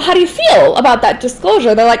 well, how do you feel about that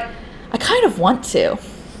disclosure? They're like, I kind of want to.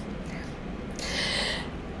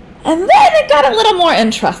 And then it got a little more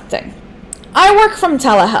interesting. I work from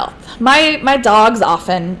telehealth. My dogs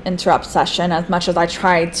often interrupt session as much as I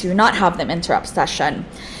try to not have them interrupt session.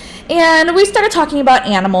 And we started talking about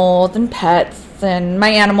animals and pets, and my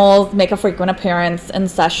animals make a frequent appearance in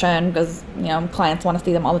session because, you know, clients want to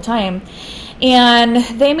see them all the time. And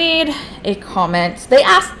they made a comment. They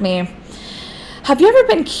asked me, have you ever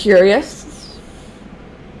been curious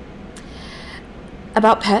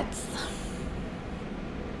about pets?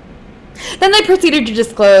 Then they proceeded to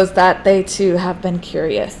disclose that they too have been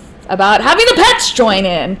curious about having the pets join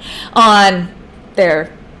in on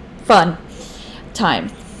their fun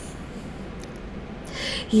time.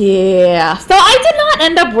 Yeah, so I did not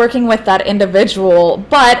end up working with that individual,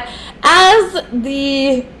 but as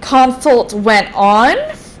the consult went on,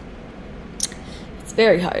 it's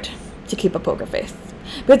very hard to keep a poker face.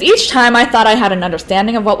 Because each time I thought I had an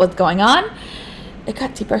understanding of what was going on, it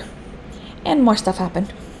got deeper and more stuff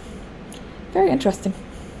happened. Very interesting.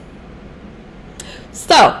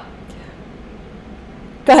 So,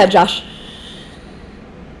 go ahead, Josh.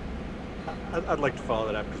 I'd like to follow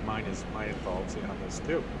that up because mine involves on this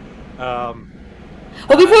too. Well,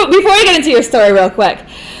 before we get into your story real quick,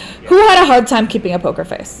 who had a hard time keeping a poker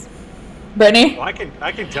face? Brittany? Well, I can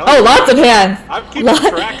tell you. Oh, you. lots of hands. I'm keeping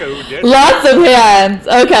track of who did. Lots of hands.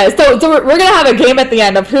 Okay, so we're gonna have a game at the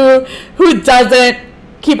end of who doesn't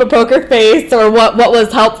keep a poker face or what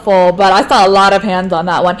was helpful, but I saw a lot of hands on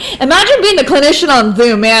that one. Imagine being the clinician on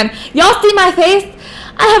Zoom, man. Y'all see my face?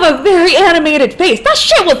 I have a very animated face. That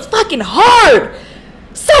shit was fucking hard.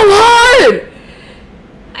 So hard.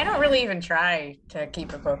 I don't really even try to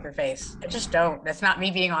keep a poker face. I just don't. That's not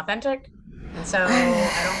me being authentic. And so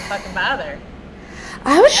I don't fucking bother.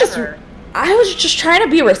 I was just trying to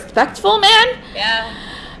be respectful, man. Yeah.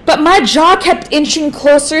 But my jaw kept inching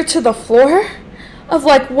closer to the floor of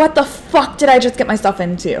like, what the fuck did I just get myself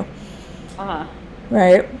into?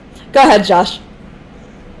 Right. Go ahead, Josh.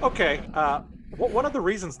 Okay. One of the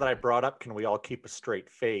reasons that I brought up can we all keep a straight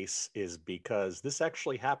face is because this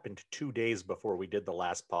actually happened 2 days before we did the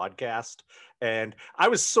last podcast. And I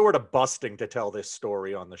was sort of busting to tell this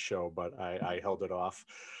story on the show, but I held it off.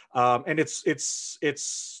 And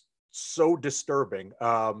it's so disturbing.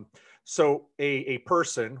 So a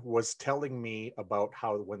person was telling me about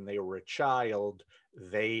how when they were a child,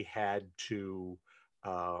 they had to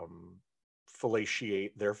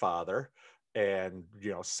fellatiate their father. And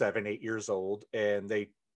 7, 8 years old, and they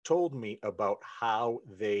told me about how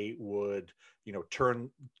they would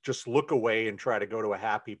just look away and try to go to a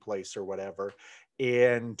happy place or whatever.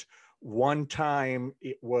 And one time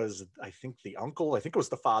it was, I think it was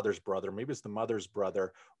the father's brother, maybe it was the mother's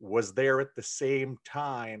brother, was there at the same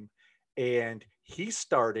time, and he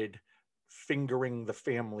started fingering the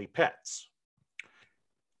family pets.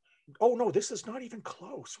 Oh no, this is not even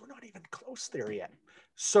close. We're not even close there yet.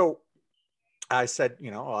 So I said,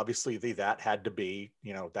 obviously that had to be,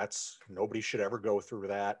 that's, nobody should ever go through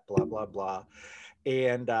that, blah, blah, blah.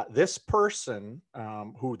 And this person,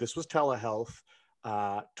 who this was telehealth,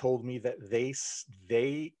 told me that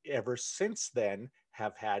they ever since then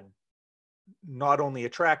have had not only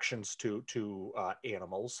attractions to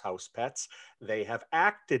animals, house pets, they have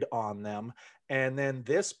acted on them. And then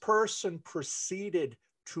this person proceeded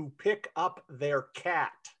to pick up their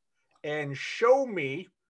cat and show me.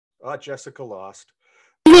 Jessica lost.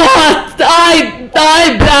 Lost! I'm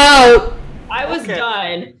out! I was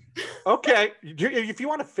done. Okay. If you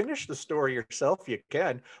want to finish the story yourself, you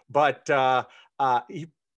can. But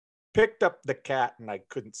he picked up the cat and I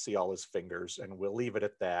couldn't see all his fingers, and we'll leave it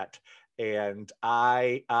at that. And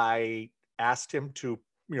I asked him to,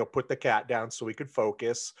 put the cat down so we could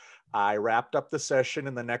focus. I wrapped up the session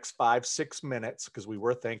in the next 5-6 minutes because we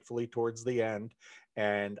were thankfully towards the end.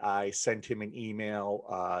 And I sent him an email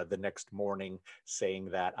the next morning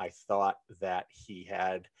saying that I thought that he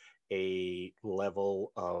had a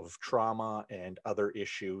level of trauma and other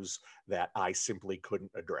issues that I simply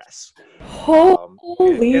couldn't address.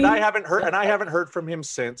 And I haven't heard from him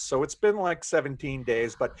since. So it's been like 17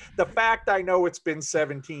 days. But the fact I know it's been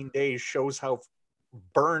 17 days shows how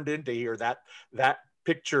burned into here that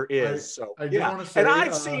picture is. And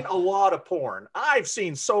I've seen a lot of porn. I've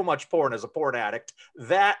seen so much porn as a porn addict.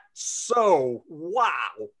 Wow.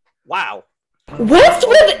 What's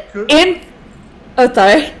with oh,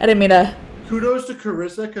 sorry, I didn't mean to. Kudos to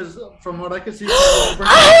Carissa, because from what I can see, are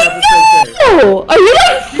you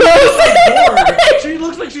like frozen? She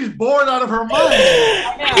looks like she's bored out of her mind.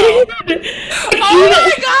 Oh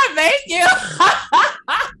my god, thank you.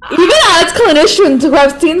 Even as clinicians who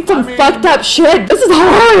have seen some fucked up shit, this is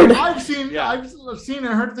hard. I've seen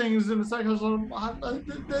and heard things in the psychology.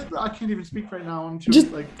 I can't even speak right now. I'm too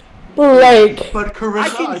But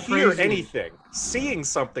Carissa, I can hear anything. Seeing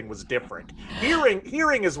something was different.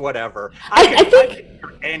 Hearing is whatever. I can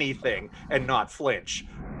hear anything and not flinch.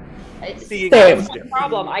 Seeing was the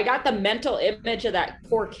problem. I got the mental image of that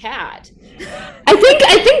poor cat. I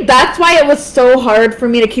think that's why it was so hard for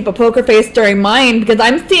me to keep a poker face during mine, because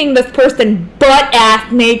I'm seeing this person butt ass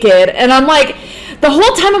naked, and I'm like, the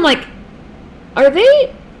whole time I'm like, are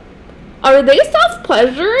they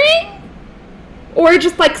self-pleasuring? Or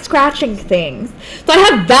just like scratching things. So I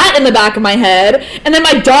have that in the back of my head, and then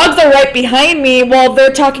my dogs are right behind me while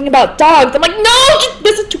they're talking about dogs. I'm like, no,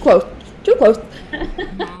 this is too close. Too close.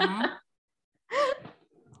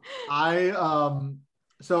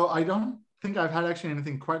 So I don't think I've had actually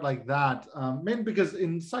anything quite like that. Mainly because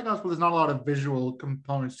in Psych Hospital, there's not a lot of visual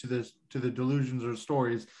components to the delusions or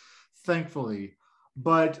stories, thankfully.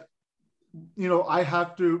 But I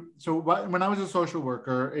have to. So when I was a social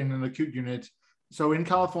worker in an acute unit, So in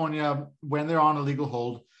California, when they're on a legal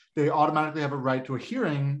hold, they automatically have a right to a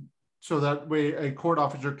hearing, so that way a court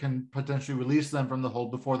officer can potentially release them from the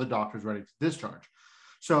hold before the doctor's ready to discharge.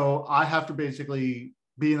 So I have to basically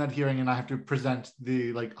be in that hearing, and I have to present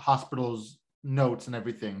the hospital's notes and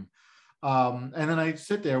everything. And then I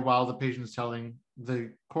sit there while the patient's telling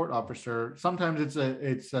the court officer. Sometimes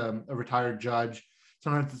it's a retired judge.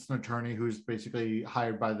 Sometimes it's an attorney who's basically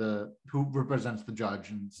hired by who represents the judge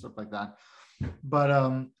and stuff like that. But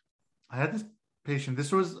I had this patient.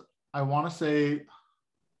 This was, I want to say,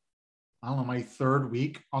 I don't know, my third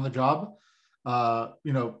week on the job.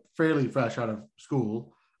 Fairly fresh out of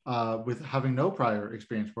school, with having no prior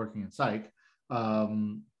experience working in psych.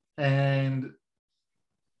 And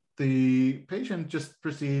the patient just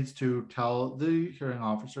proceeds to tell the hearing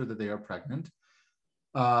officer that they are pregnant,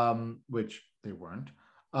 which they weren't.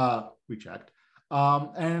 We checked.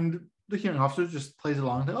 And the hearing officer just plays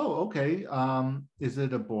along to, oh, okay, is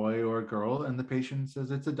it a boy or a girl? And the patient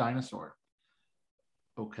says it's a dinosaur.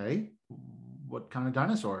 Okay, what kind of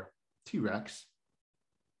dinosaur? T-Rex.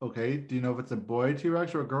 Okay, do you know if it's a boy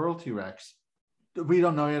T-Rex or a girl T-Rex? We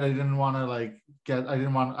don't know yet. I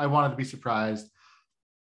wanted to be surprised.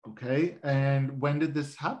 Okay, and when did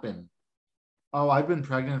this happen? Oh, I've been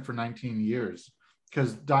pregnant for 19 years.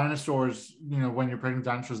 Because dinosaurs, when you're pregnant with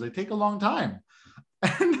dinosaurs, they take a long time.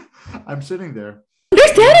 And I'm sitting there.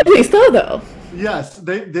 Understandably so, though. Yes,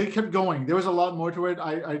 they kept going. There was a lot more to it.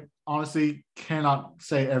 I honestly cannot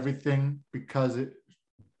say everything because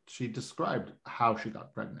she described how she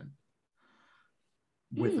got pregnant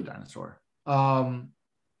with the dinosaur. I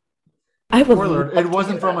would spoiler, it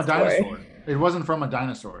wasn't from a dinosaur. It wasn't from a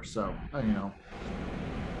dinosaur. So,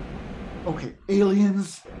 Okay,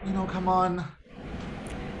 aliens, come on.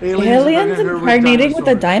 Aliens impregnating with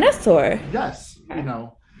a dinosaur. Yes,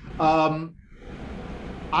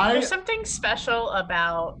 There's something special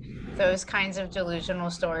about those kinds of delusional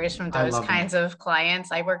stories from those kinds of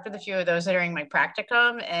clients. I worked with a few of those during my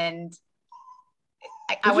practicum, and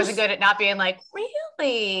I wasn't good at not being like,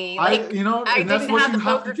 really? I didn't have the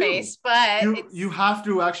poker face, but you have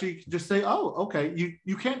to actually just say, oh, okay.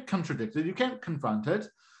 You can't contradict it. You can't confront it.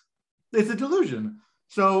 It's a delusion.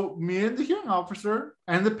 So me and the hearing officer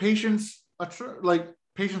and the patient's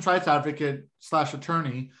rights advocate /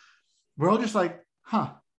 attorney, we're all just like, huh.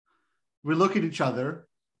 We look at each other,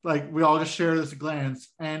 we all just share this glance,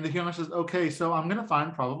 and the hearing officer says, okay, so I'm going to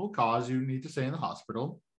find probable cause. You need to stay in the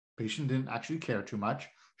hospital. Patient didn't actually care too much.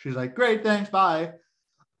 She's like, great, thanks, bye.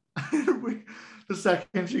 The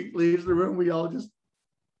second she leaves the room, we all just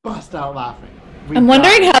bust out laughing. I'm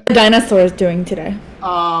wondering how the dinosaur is doing today.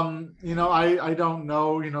 I don't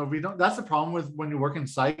know. We don't. That's the problem with when you work in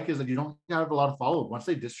psych, is that you don't have a lot of follow-up. Once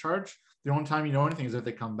they discharge, the only time you know anything is if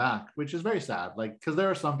they come back, which is very sad. Because there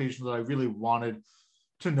are some patients that I really wanted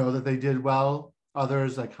to know that they did well.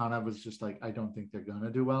 Others I kind of was just like, I don't think they're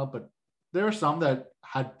gonna do well. But there are some that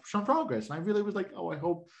had some progress, and I really was like, oh, I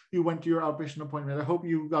hope you went to your outpatient appointment. I hope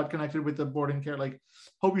you got connected with the boarding care.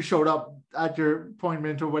 Hope you showed up at your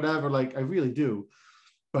appointment or whatever. I really do.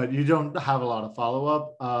 But you don't have a lot of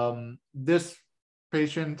follow-up. This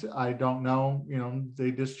patient, I don't know,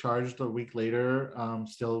 they discharged a week later,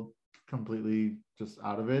 still completely just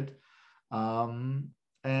out of it.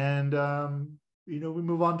 We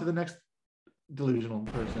move on to the next delusional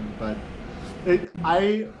person. But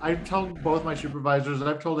I tell both my supervisors, and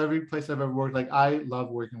I've told every place I've ever worked, I love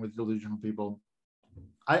working with delusional people.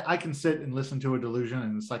 I can sit and listen to a delusion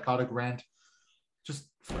and a psychotic rant just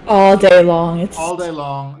all day long. All day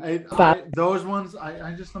long. Those ones,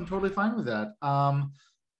 I'm totally fine with that.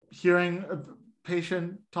 Hearing a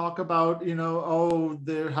patient talk about,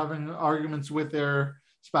 they're having arguments with their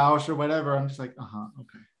spouse or whatever, I'm just like,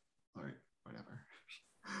 okay, all right,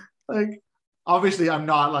 whatever. Obviously, I'm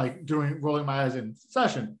not rolling my eyes in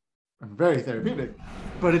session. I'm very therapeutic,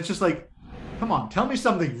 but it's just come on, tell me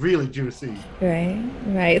something really juicy.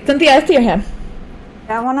 Right. Cynthia, I see your hand.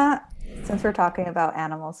 Since we're talking about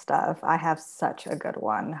animal stuff, I have such a good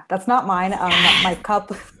one. That's not mine.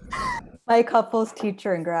 My couple's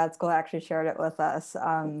teacher in grad school actually shared it with us,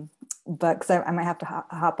 but because I might have to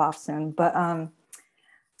hop off soon. But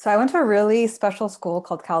so I went to a really special school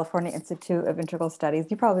called California Institute of Integral Studies.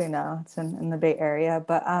 You probably know, it's in the Bay Area.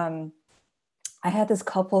 But I had this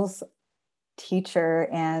couple's teacher,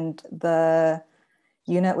 and the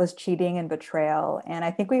unit was cheating and betrayal. And I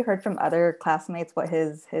think we heard from other classmates what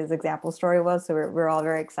his example story was. So we're all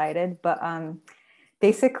very excited. But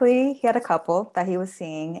basically, he had a couple that he was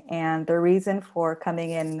seeing. And the reason for coming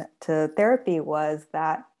in to therapy was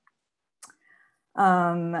that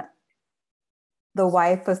the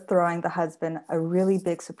wife was throwing the husband a really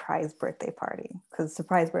big surprise birthday party, because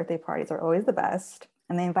surprise birthday parties are always the best.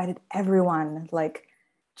 And they invited everyone, like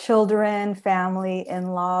children, family,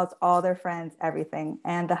 in-laws, all their friends, everything.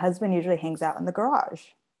 And the husband usually hangs out in the garage.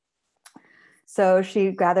 So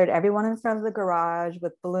she gathered everyone in front of the garage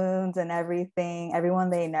with balloons and everything, everyone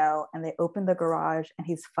they know, and they opened the garage and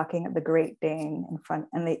he's fucking the Great Dane in front,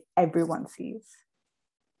 and everyone sees.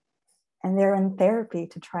 And they're in therapy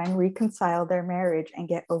to try and reconcile their marriage and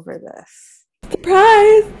get over this.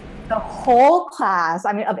 Surprise! The whole class,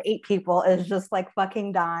 I mean, of 8 people is just like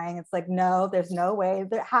fucking dying. It's like, no, there's no way.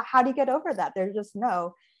 How do you get over that? There's just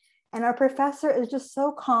no. And our professor is just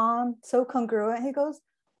so calm, so congruent. He goes,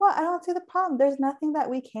 well, I don't see the problem. There's nothing that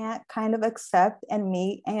we can't kind of accept and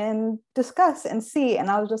meet and discuss and see. And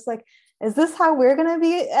I was just like, is this how we're going to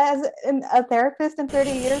be as a therapist in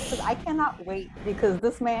 30 years? Because I cannot wait, because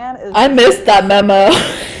this man is... I missed that memo.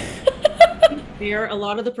 There, a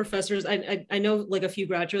lot of the professors, I know like a few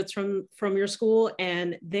graduates from your school,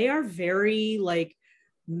 and they are very like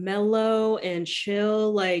mellow and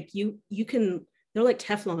chill. Like you can, they're like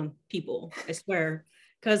Teflon people, I swear.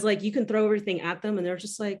 Because like you can throw everything at them and they're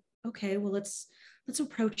just like, okay, well, let's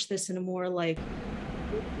approach this in a more like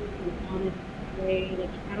honest way. Like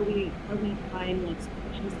how do we find like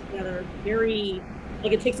solutions together? Very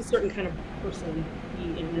like it takes a certain kind of person to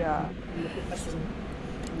be in the profession.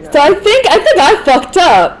 So I think I fucked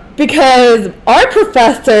up, because our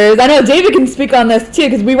professors, I know David can speak on this too,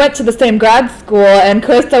 because we went to the same grad school, and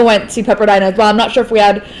Krista went to Pepperdine as well. I'm not sure if we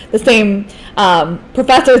had the same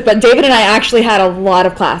professors, but David and I actually had a lot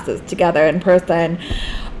of classes together in person.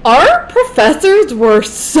 Our professors were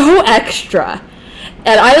so extra,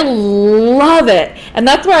 and I love it. And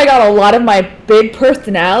that's where I got a lot of my big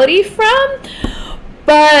personality from.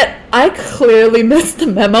 But I clearly missed the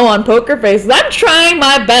memo on Poker Face. I'm trying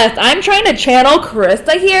my best. I'm trying to channel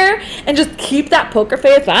Carissa here and just keep that poker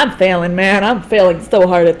face. I'm failing, man. I'm failing so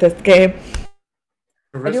hard at this game.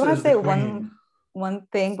 Carissa, I do want to say one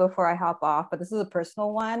thing before I hop off, but this is a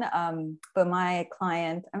personal one. But my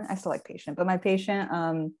client, I still like patient, but my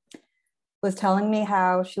patient was telling me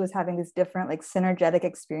how she was having these different like synergetic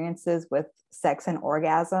experiences with sex and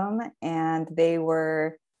orgasm, and they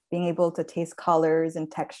were being able to taste colors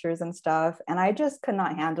and textures and stuff. And I just could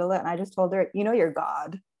not handle it. And I just told her, you're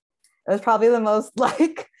God. It was probably the most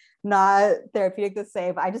like not therapeutic to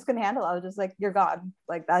say, but I just couldn't handle it. I was just like, you're God.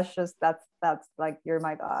 Like, that's like, you're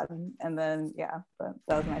my God. And then, but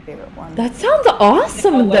that was my favorite one. That sounds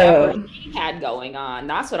awesome though. She had going on.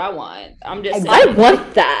 That's what I want. I'm just I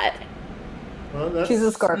want that. Well, she's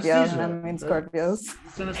a Scorpio. I mean, Scorpios.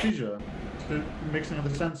 Synesthesia. The mixing of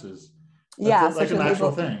the senses. That's like a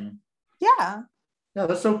natural thing. Yeah,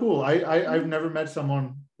 that's so cool. I've never met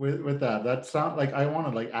someone with that. That sound like I want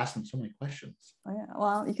to like ask them so many questions. Oh, yeah.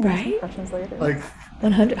 Well, you can ask some questions later. Like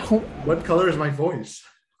 100. What color is my voice?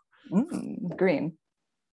 Green.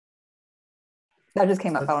 That just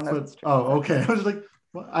came up. I don't know. Oh, okay. I was like,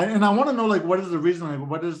 I want to know like what is the reason?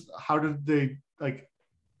 Like, how did they like?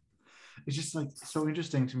 It's just like so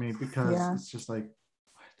interesting to me, because it's just like.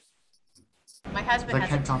 My husband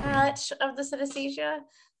has a touch of the synesthesia.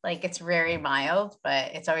 Like it's very mild,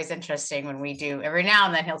 but it's always interesting when we do. Every now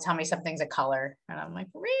and then he'll tell me something's a color, and I'm like,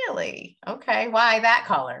 really? Okay, why that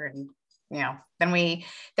color? And then we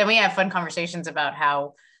have fun conversations about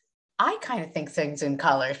how I kind of think things in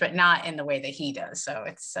colors, but not in the way that he does. So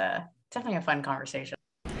it's definitely a fun conversation.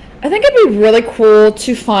 I think it'd be really cool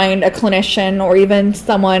to find a clinician or even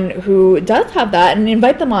someone who does have that and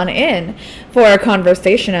invite them on in for a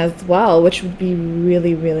conversation as well, which would be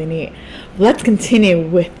really, really neat. Let's continue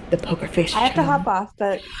with the Poker Face. I have to hop off,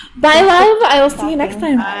 but bye, love. I will see you next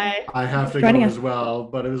time. Bye. I have to go as well,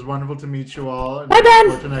 but it was wonderful to meet you all. Bye,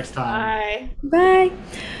 Ben. Until next time. Bye.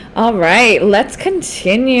 All right, let's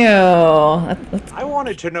continue. I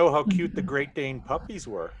wanted to know how cute the Great Dane puppies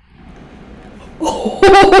were.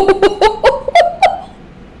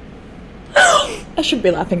 I should be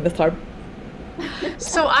laughing this hard.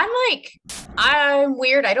 So I'm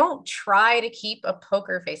weird. I don't try to keep a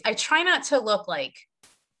poker face. I try not to look like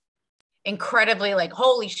incredibly like,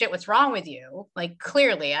 holy shit, what's wrong with you? Like,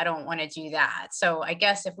 clearly I don't want to do that. So I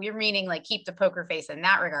guess if we're meaning like keep the poker face in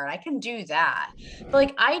that regard, I can do that. But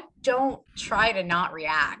like, I don't try to not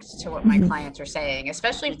react to what my clients are saying,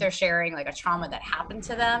 especially if they're sharing like a trauma that happened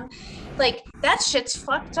to them. Like, that shit's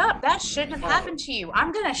fucked up. That shouldn't have happened to you.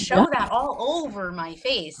 I'm going to show that all over my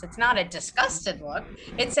face. It's not a disgusted look.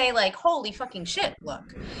 It's a like, holy fucking shit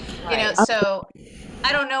look, so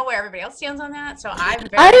I don't know where everybody else stands on that. So I'm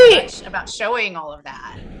very much about showing all of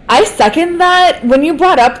that. I second that. When you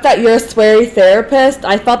brought up that you're a sweary therapist,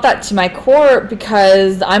 I felt that to my core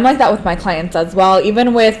because I'm like that with my clients as well.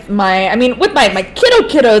 Even with my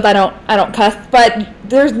kiddos, I don't cuss, but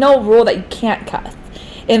there's no rule that you can't cuss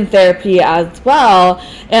in therapy as well.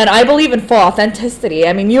 And I believe in full authenticity.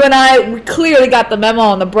 I mean, you and I, we clearly got the memo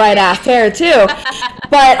on the bright ass hair too.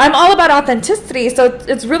 But I'm all about authenticity, so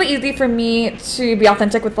it's really easy for me to be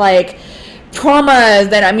authentic with like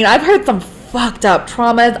traumas. And I mean, I've heard some fucked up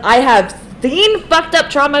traumas. I have seen fucked up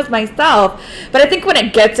traumas myself, but I think when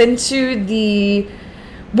it gets into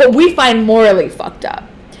what we find morally fucked up,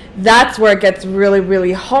 that's where it gets really,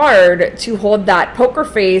 really hard to hold that poker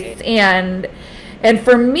face. And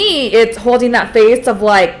for me, it's holding that face of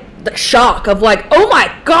like the shock of like, oh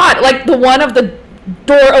my God, like the one of the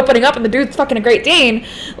door opening up and the dude's fucking a Great Dane.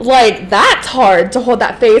 Like, that's hard to hold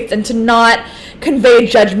that face and to not convey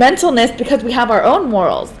judgmentalness because we have our own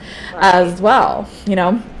morals as well, you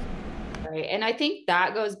know? Right. And I think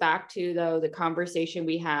that goes back to, though, the conversation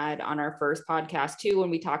we had on our first podcast too,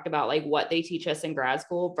 when we talked about like what they teach us in grad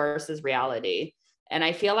school versus reality. And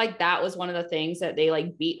I feel like that was one of the things that they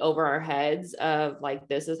like beat over our heads of like,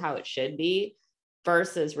 this is how it should be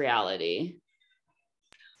versus reality.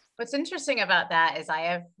 What's interesting about that is I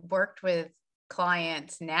have worked with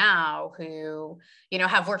clients now who, you know,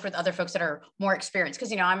 have worked with other folks that are more experienced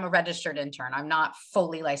because, you know, I'm a registered intern. I'm not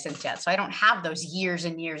fully licensed yet. So I don't have those years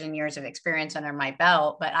and years and years of experience under my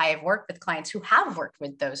belt, but I have worked with clients who have worked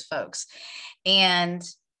with those folks. And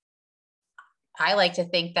I like to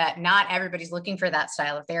think that not everybody's looking for that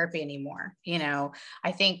style of therapy anymore. You know,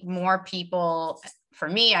 I think more people, for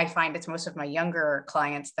me, I find it's most of my younger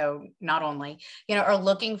clients, though, not only, you know, are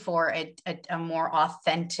looking for a more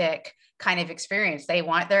authentic kind of experience. They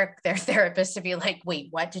want their therapist to be like, wait,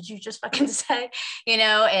 what did you just fucking say? You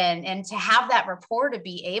know, and to have that rapport, to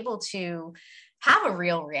be able to have a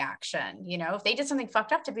real reaction, you know, if they did something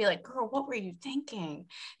fucked up, to be like, girl, what were you thinking?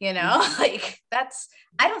 You know, like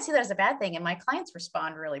I don't see that as a bad thing. And my clients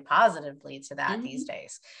respond really positively to that these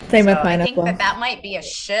days. Same with mine I as think well. that might be a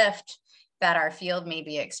shift that our field may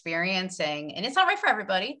be experiencing. And it's not right for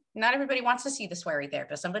everybody. Not everybody wants to see the sweary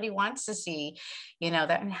therapist. Somebody wants to see, you know,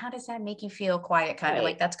 that, and how does that make you feel? Quiet, kind of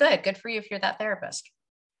like, that's good. Good for you if you're that therapist.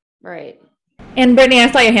 Right. And Brittany, I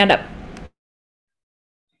saw your hand up.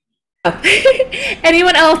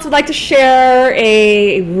 Anyone else would like to share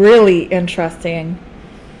a really interesting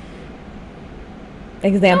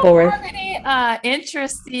example? Many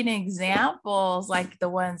interesting examples like the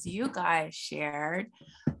ones you guys shared.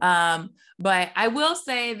 But I will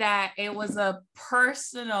say that it was a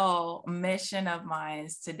personal mission of mine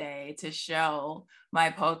today to show my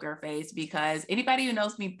poker face, because anybody who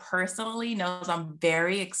knows me personally knows I'm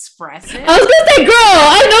very expressive. I was gonna say, girl,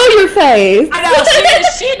 I know your face. I know,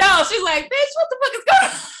 she knows. She's like, bitch, what the fuck is going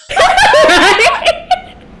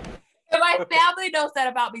on? And my family knows that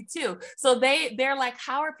about me too. So they're like,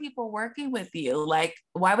 how are people working with you? Like,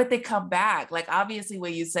 why would they come back? Like, obviously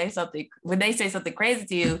when they say something crazy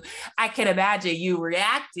to you, I can imagine you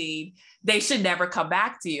reacting. They should never come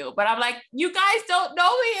back to you. But I'm like, you guys don't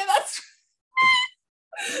know me. And that's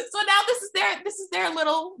so now this is their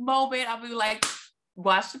little moment. I'll be like,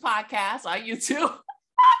 watch the podcast on YouTube.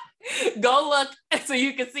 Go look so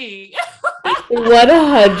you can see.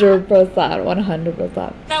 100%.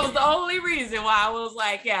 100%. That was the only reason why I was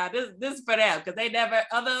like, yeah, this is for them, because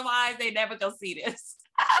otherwise they never go see this.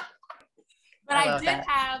 But I did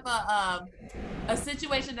have a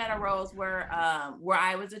situation that arose where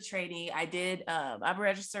I was a trainee. I'm a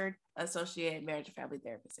registered associate marriage and family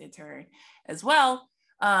therapist intern as well.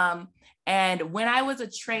 And when I was a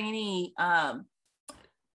trainee,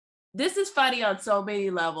 this is funny on so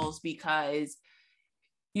many levels, because,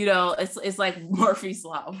 you know, it's like Murphy's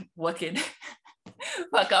Law. What can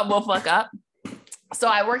fuck up will fuck up. So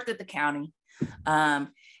I worked at the county.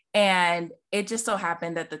 And it just so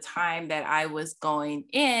happened that the time that I was going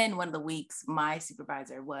in, one of the weeks, my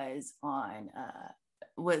supervisor was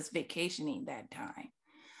vacationing that time.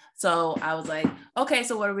 So I was like, okay,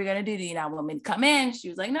 so what are we going to do? Do you not want me to come in? She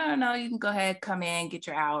was like, no, you can go ahead, come in, get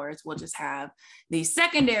your hours. We'll just have the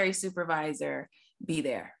secondary supervisor be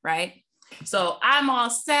there, right? So I'm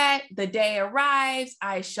all set. The day arrives.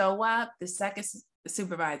 I show up. The second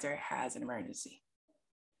supervisor has an emergency.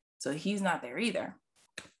 So he's not there either.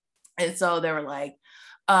 And so they were like,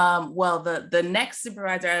 well, the next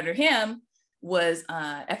supervisor under him was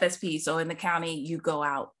FSP. So in the county, you go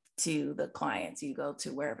out to the clients, you go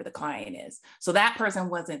to wherever the client is. So that person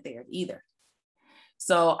wasn't there either.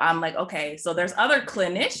 So I'm like, okay, so there's other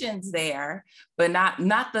clinicians there, but not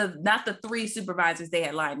the 3 supervisors they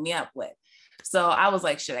had lined me up with. So I was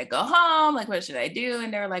like, should I go home? Like, what should I do?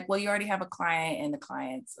 And they're like, well, you already have a client, and the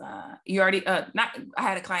clients, you already, I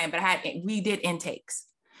had a client, but we did intakes.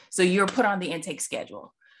 So you're put on the intake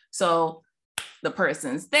schedule. So the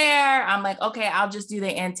person's there. I'm like, okay, I'll just do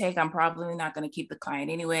the intake. I'm probably not going to keep the client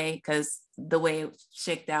anyway, because the way it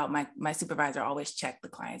shaked out, my supervisor always checked the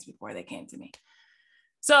clients before they came to me.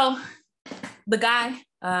 So the guy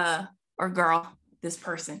or girl, this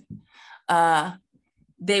person,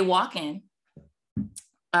 they walk in.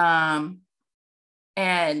 And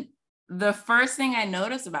the first thing I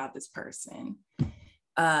notice about this person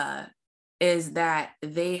is that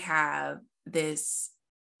they have this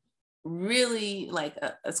really like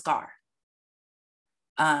a scar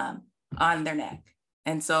on their neck.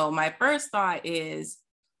 And so my first thought is,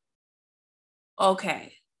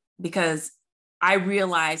 okay, because I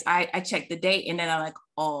realized I checked the date, and then I'm like,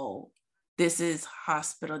 oh, this is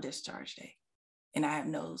hospital discharge day, and I have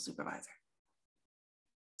no supervisor.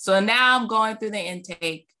 So now I'm going through the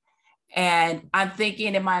intake, and I'm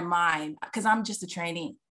thinking in my mind, because I'm just a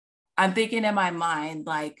trainee, I'm thinking in my mind,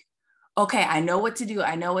 like, okay, I know what to do.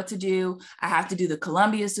 I know what to do. I have to do the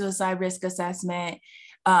Columbia Suicide Risk Assessment.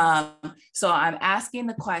 So I'm asking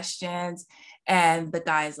the questions, and the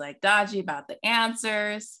guy's like dodgy about the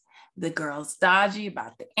answers. The girl's dodgy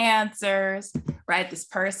about the answers, right? This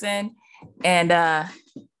person. And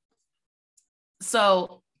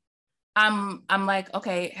so I'm like,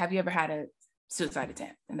 okay, have you ever had a suicide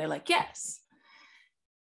attempt? And they're like, yes.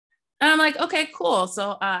 And I'm like, okay, cool.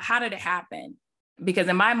 So how did it happen? Because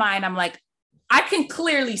in my mind, I'm like, I can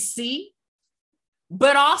clearly see,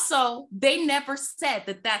 but also they never said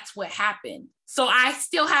that that's what happened. So I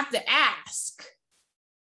still have to ask.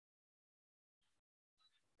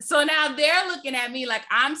 So now they're looking at me like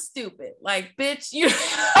I'm stupid. Like, bitch, you.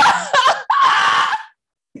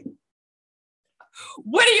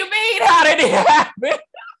 What do you mean? How did it happen?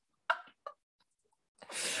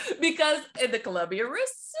 Because in the Columbia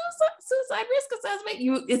Suicide Risk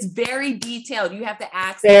Assessment, it's very detailed. You have to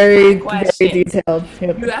ask very detailed.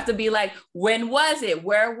 Yep. You have to be like, when was it?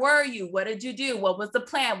 Where were you? What did you do? What was the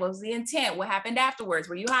plan? What was the intent? What happened afterwards?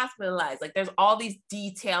 Were you hospitalized? Like, there's all these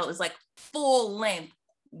details. It's like full length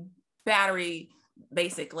battery,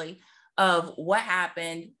 basically, of what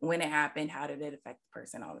happened, when it happened, how did it affect the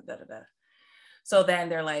person, all the da. So then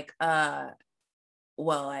they're like,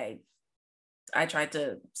 well, I tried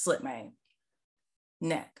to slit my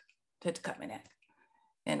neck, to cut my neck.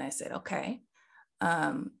 And I said, okay.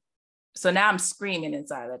 So now I'm screaming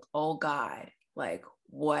inside, like, oh God, like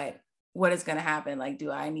what is going to happen? Like, do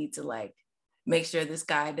I need to like make sure this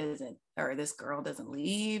guy doesn't, or this girl doesn't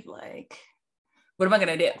leave? Like, what am I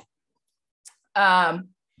going to do?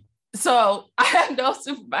 So I have no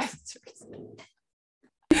supervisors.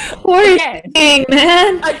 Poor thing,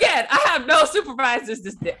 man. Again, I have no supervisors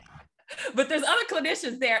this day. But there's other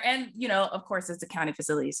clinicians there. And, of course, it's a county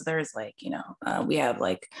facility. So there's like, we have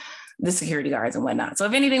like the security guards and whatnot. So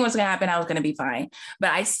if anything was going to happen, I was going to be fine.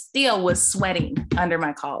 But I still was sweating under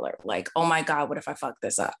my collar. Like, oh my God, what if I fuck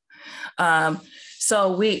this up?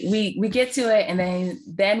 So we get to it. And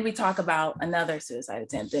then we talk about another suicide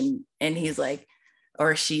attempt. And he's like,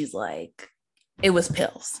 or she's like, it was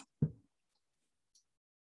pills.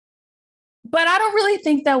 But I don't really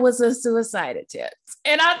think that was a suicide attempt.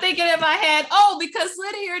 And I'm thinking in my head, oh, because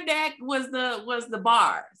slitting your neck was the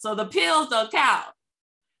bar. So the pills don't count.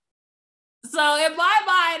 So in my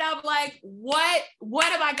mind, I'm like, what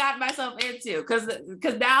have I gotten myself into?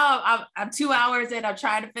 Because now I'm 2 hours in, I'm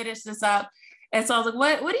trying to finish this up. And so I was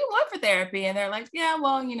like, what do you want for therapy? And they're like, yeah,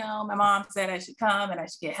 well, my mom said I should come and I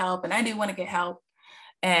should get help. And I do want to get help.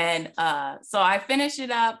 And so I finished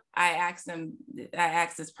it up. I asked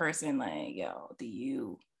this person, like, yo, do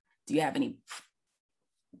you have any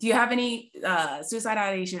suicide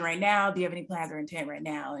ideation right now? Do you have any plans or intent right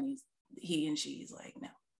now? And she's like, no.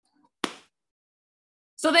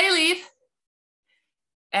 So they leave.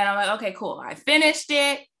 And I'm like, okay, cool. I finished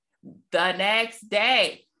it. The next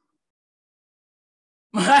day,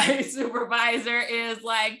 my supervisor is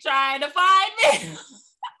like trying to find me.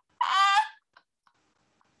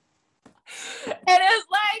 And it's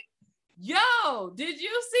like, yo, did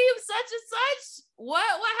you see such and such? What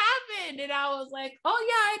happened? And I was like, oh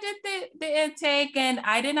yeah, I did the intake and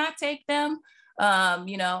I did not take them.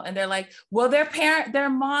 And they're like, well, their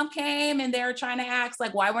mom came and they were trying to ask,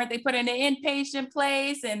 like, why weren't they put in an inpatient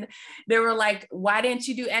place? And they were like, why didn't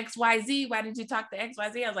you do XYZ? Why didn't you talk to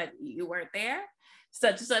XYZ? I was like, you weren't there.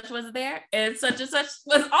 such and such wasn't there, and such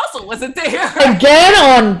was also wasn't there. Again,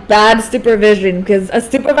 on bad supervision, because a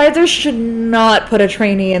supervisor should not put a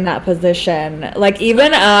trainee in that position. Like,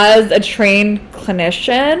 even as a trained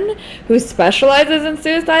clinician who specializes in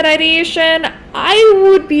suicide ideation, I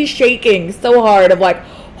would be shaking so hard of like,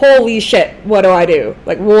 holy shit, what do I do?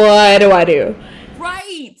 Like, what do I do?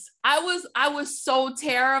 Right. I was so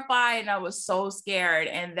terrified and I was so scared.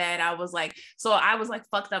 And then I was like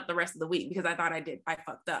fucked up the rest of the week because I thought I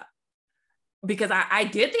fucked up. Because I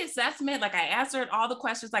did the assessment, like I answered all the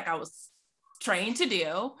questions like I was trained to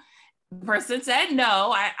do. The person said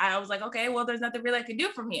no. I was like, okay, well, there's nothing really I can do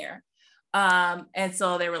from here. And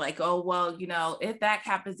so they were like, oh, well, you know, if that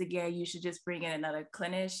happens again, you should just bring in another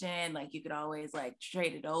clinician. Like you could always like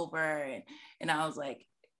trade it over. And I was like,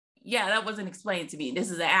 yeah, that wasn't explained to me.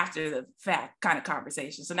 This is an after the fact kind of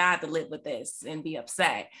conversation. So now I have to live with this and be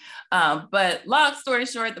upset. But long story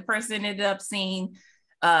short, the person ended up seeing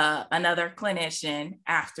another clinician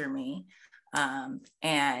after me.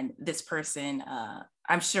 And this person,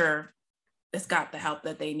 I'm sure has got the help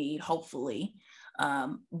that they need, hopefully.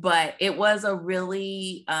 But it was a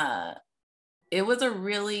really, I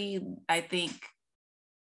think,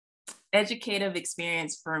 educative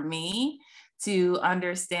experience for me to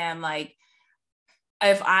understand, like,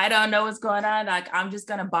 if I don't know what's going on, like, I'm just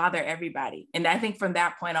going to bother everybody. And I think from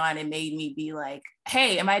that point on, it made me be like,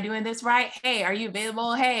 hey, am I doing this right? Hey, are you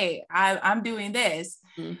available? Hey, I'm doing this.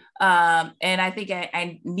 Mm-hmm. And I think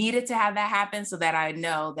I needed to have that happen so that I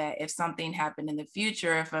know that if something happened in the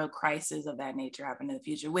future, if a crisis of that nature happened in the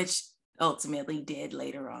future, which ultimately did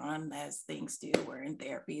later on, as things do, we're in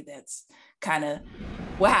therapy, that's kind of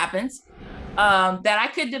what happens, that I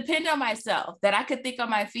could depend on myself, that I could think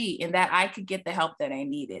on my feet, and that I could get the help that I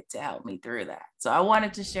needed to help me through that. So I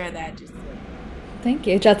wanted to share that. Thank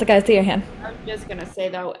you. Jessica, I see your hand. I'm just going to say,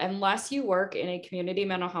 though, unless you work in a community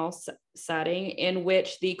mental health setting in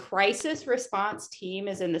which the crisis response team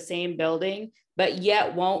is in the same building, but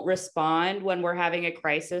yet won't respond when we're having a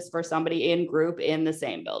crisis for somebody in group in the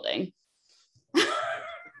same building.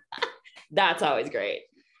 That's always great.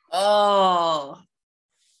 Oh.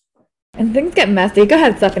 And things get messy. Go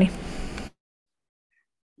ahead, Stephanie.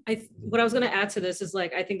 What I was going to add to this is,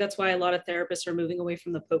 like, I think that's why a lot of therapists are moving away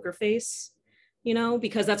from the poker face, you know,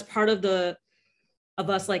 because that's part of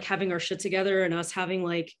us like having our shit together and us having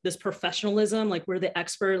like this professionalism, like we're the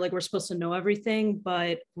expert, like we're supposed to know everything.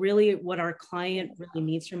 But really what our client really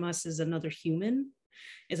needs from us is another human,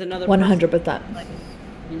 is another 100%. Like,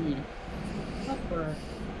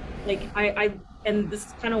 like I and this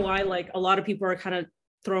is kind of why like a lot of people are kind of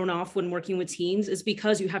thrown off when working with teens, is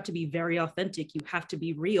because you have to be very authentic. You have to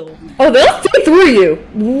be real. Oh, they'll see through you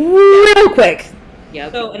real quick.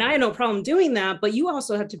 Yeah. So, and I had no problem doing that, but you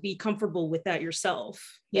also have to be comfortable with that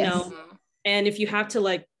yourself, you know? And if you have to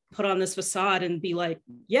like put on this facade and be like,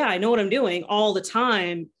 yeah, I know what I'm doing all the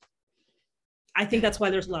time, I think that's why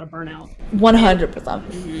there's a lot of burnout.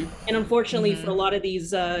 100%. And unfortunately, for a lot of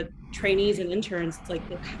these trainees and interns, like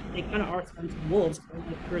they kind of are sons of wolves,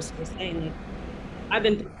 like Chris was saying. Like, I've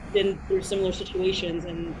been through similar situations,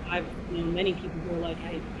 and I've many people who are like,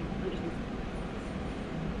 I understand.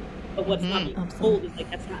 But what's not being told is like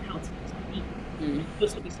that's not how it's supposed to be. You're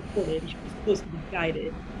supposed to be supported. You're supposed to be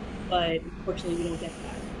guided. But unfortunately, we don't get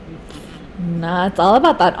that. Nah, it's all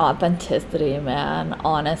about that authenticity, man.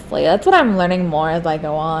 Honestly, that's what I'm learning more as I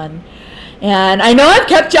go on. And I know I've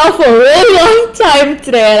kept y'all for a really long time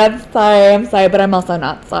today, and I'm sorry, but I'm also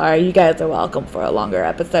not sorry. You guys are welcome for a longer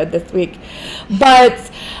episode this week. But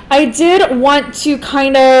I did want to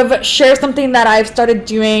kind of share something that I've started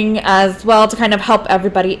doing as well to kind of help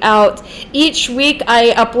everybody out. Each week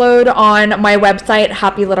I upload on my website,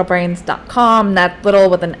 happylittlebrains.com. That's little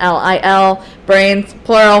with an L-I-L, brains,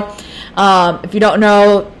 plural. If you don't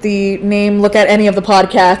know the name, look at any of the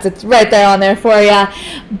podcasts. It's right there on there for you.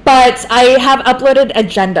 But I have uploaded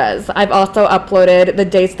agendas. I've also uploaded the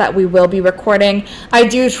dates that we will be recording. I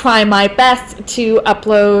do try my best to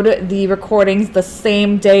upload the recordings the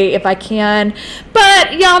same day if I can.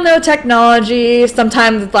 But y'all know technology.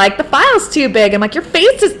 Sometimes it's like the file's too big. I'm like, your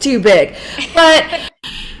face is too big. But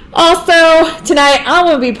also, tonight I'm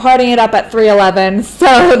going to be partying it up at 3:11,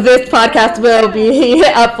 so this podcast will be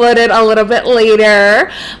uploaded a little bit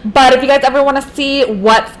later. But if you guys ever want to see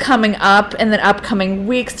what's coming up in the upcoming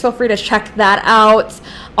weeks, feel free to check that out.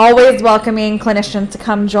 Always welcoming clinicians to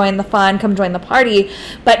come join the fun, come join the party.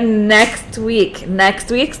 But next week's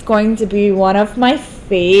going to be one of my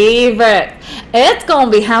favorites. It's going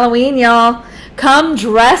to be Halloween, y'all. Come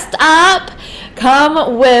dressed up.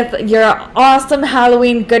 Come with your awesome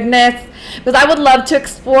Halloween goodness. because I would love to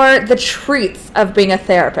explore the treats of being a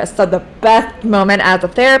therapist. So the best moment as a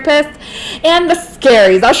therapist and the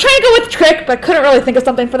scaries. I was trying to go with trick, but couldn't really think of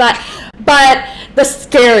something for that. But the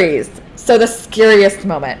scaries. So the scariest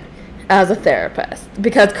moment as a therapist,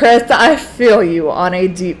 because Carissa, I feel you on a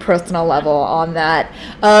deep personal level on that.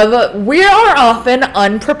 We are often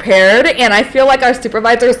unprepared, and I feel like our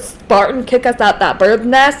supervisors Spartan kick us out that bird's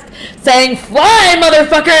nest saying, "Fly,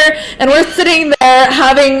 motherfucker!" And we're sitting there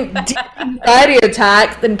having deep anxiety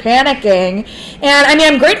attacks and panicking. And I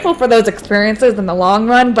mean, I'm grateful for those experiences in the long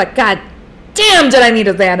run, but god damn did I need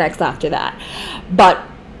a Xanax after that. But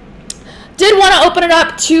did want to open it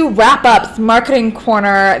up to wrap-ups, marketing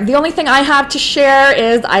corner. The only thing I have to share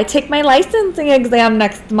is I take my licensing exam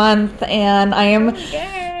next month, and I am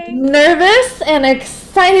nervous and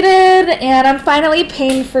excited, and I'm finally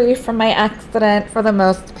pain-free from my accident for the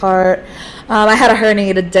most part. I had a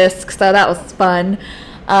herniated disc, so that was fun.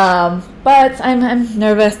 But I'm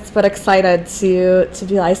nervous but excited to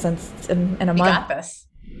be licensed in a month. You got this.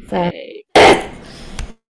 So.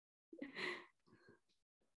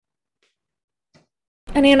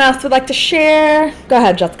 Anyone else would like to share? Go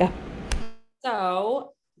ahead, Jessica.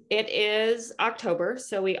 So it is October,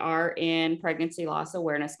 so we are in Pregnancy Loss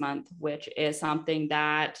Awareness Month, which is something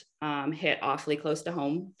that hit awfully close to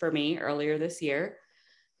home for me earlier this year.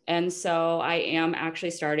 And so I am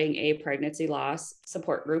actually starting a pregnancy loss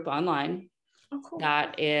support group online. Oh, cool.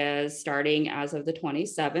 That is starting as of the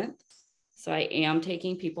 27th. So I am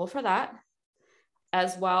taking people for that,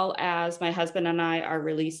 as well as my husband and I are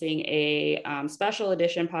releasing a special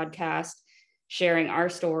edition podcast, sharing our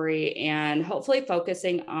story and hopefully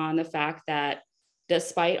focusing on the fact that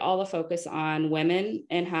despite all the focus on women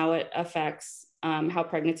and how it affects, how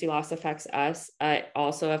pregnancy loss affects us, it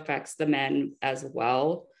also affects the men as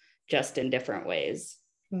well, just in different ways.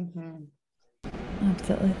 Mm-hmm.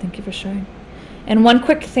 Absolutely. Thank you for sharing. And one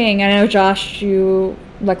quick thing, I know, Josh, you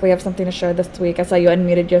luckily have something to share this week. I saw you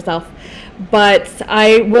unmuted yourself. But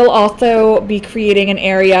I will also be creating an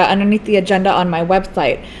area underneath the agenda on my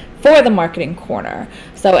website for the marketing corner.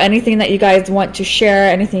 So anything that you guys want to share,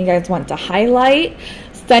 anything you guys want to highlight,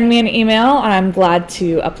 send me an email, and I'm glad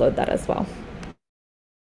to upload that as well.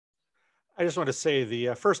 I just want to say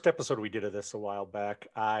the first episode we did of this a while back,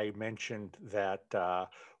 I mentioned that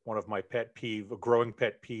one of my growing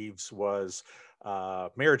pet peeves was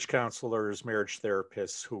marriage counselors, marriage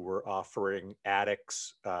therapists who were offering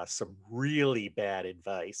addicts some really bad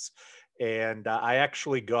advice. And I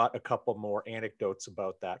actually got a couple more anecdotes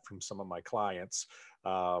about that from some of my clients.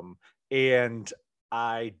 And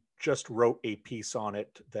I just wrote a piece on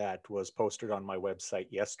it that was posted on my website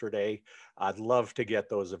yesterday. I'd love to get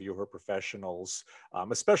those of you who are professionals,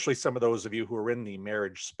 especially some of those of you who are in the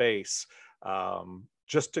marriage space,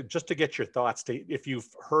 just to get your thoughts, if you've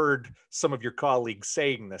heard some of your colleagues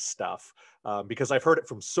saying this stuff, because I've heard it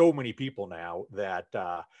from so many people now that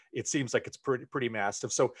it seems like it's pretty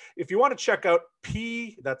massive. So if you want to check out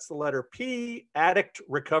that's the letter P,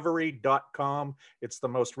 addictrecovery.com. It's the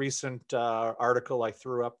most recent article I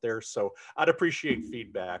threw up there. So I'd appreciate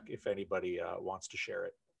feedback if anybody wants to share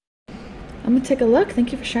it. I'm going to take a look.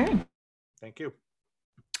 Thank you for sharing. Thank you.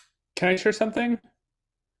 Can I share something?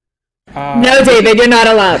 No, David, you're not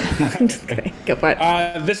allowed. I'm just kidding. Go for it.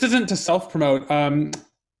 This isn't to self-promote,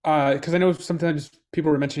 because I know sometimes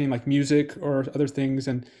people were mentioning like music or other things,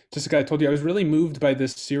 and Jessica, I told you I was really moved by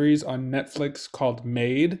this series on Netflix called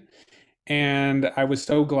Made, and I was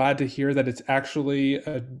so glad to hear that it's actually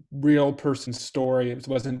a real person's story. It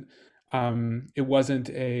wasn't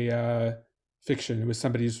a fiction. It was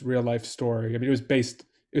somebody's real life story. I mean, it was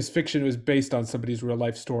fiction. It was based on somebody's real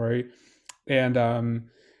life story, and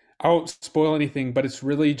I won't spoil anything, but it's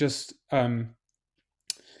really just, it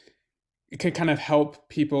can kind of help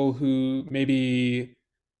people who maybe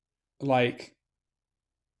like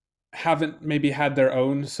haven't maybe had their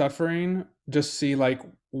own suffering, just see like,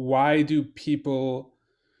 why do people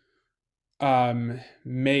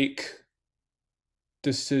make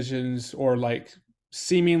decisions or like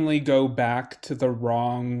seemingly go back to the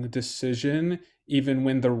wrong decision, even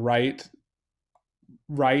when the right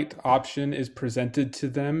option is presented to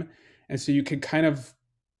them. And so you can kind of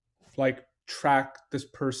like track this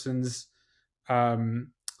person's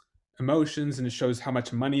emotions, and it shows how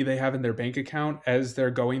much money they have in their bank account as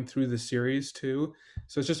they're going through the series too.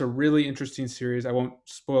 So it's just a really interesting series. I won't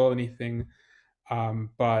spoil anything,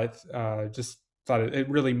 but just thought it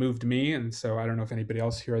really moved me. And so I don't know if anybody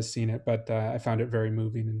else here has seen it, but I found it very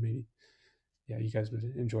moving, and maybe you guys would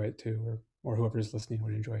enjoy it too, or whoever's listening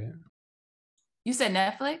would enjoy it. You said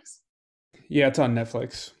Netflix? Yeah, it's on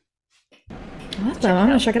Netflix. Awesome. I'm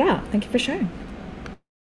going to check it out. Thank you for sharing.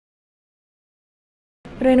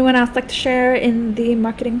 Would anyone else like to share in the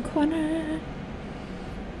marketing corner?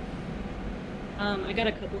 I got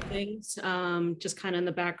a couple things, just kind of in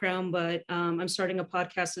the background, but I'm starting a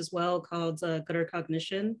podcast as well called Gutter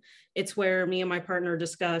Cognition. It's where me and my partner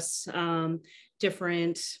discuss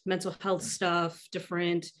different mental health stuff,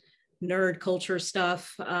 different nerd culture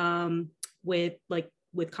stuff with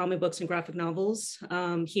comic books and graphic novels.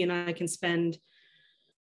 He and I can spend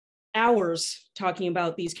hours talking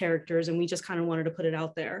about these characters, and we just kind of wanted to put it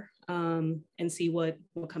out there and see what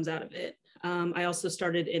comes out of it. I also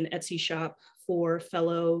started an Etsy shop for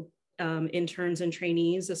fellow interns and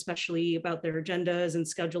trainees, especially about their agendas and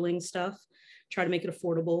scheduling stuff. Try to make it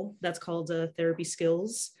affordable. That's called Therapy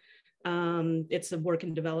Skills. It's a work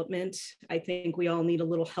in development. I think we all need a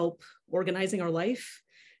little help organizing our life.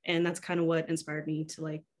 And that's kind of what inspired me to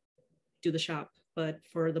like do the shop. But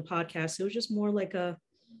for the podcast, it was just more like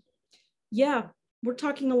yeah, we're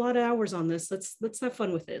talking a lot of hours on this. Let's have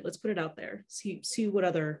fun with it. Let's put it out there. See what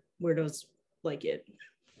other weirdos like it.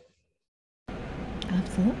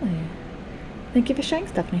 Absolutely. Thank you for sharing,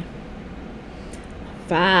 Stephanie.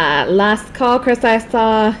 Last call, Chris. I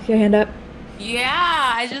saw your hand up.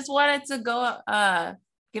 Yeah, I just wanted to go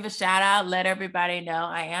give a shout out, let everybody know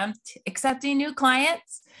I am accepting new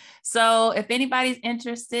clients. So if anybody's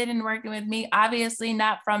interested in working with me, obviously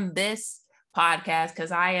not from this podcast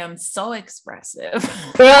because I am so expressive.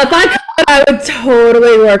 Well, I would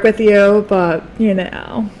totally work with you, but you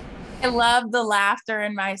know. I love the laughter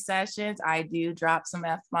in my sessions. I do drop some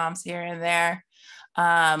F-bombs here and there.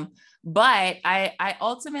 But I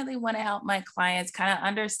ultimately want to help my clients kind of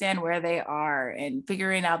understand where they are and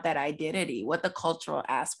figuring out that identity, what the cultural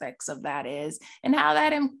aspects of that is, and how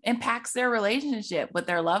that impacts their relationship with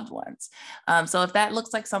their loved ones. So if that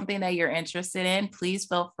looks like something that you're interested in, please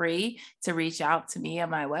feel free to reach out to me on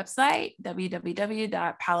my website,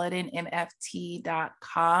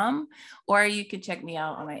 www.paladinmft.com, or you can check me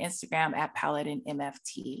out on my Instagram at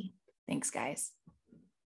paladinmft. Thanks, guys.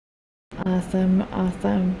 Awesome.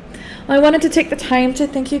 Well, I wanted to take the time to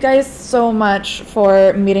thank you guys so much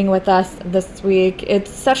for meeting with us this week.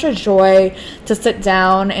 It's such a joy to sit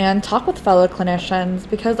down and talk with fellow clinicians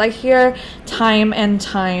because I hear time and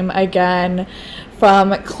time again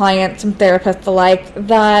from clients and therapists alike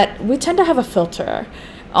that we tend to have a filter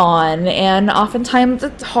on, and oftentimes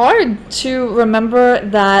it's hard to remember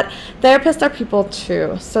that therapists are people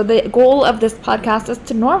too. So the goal of this podcast is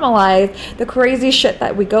to normalize the crazy shit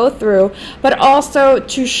that we go through, but also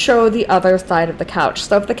to show the other side of the couch.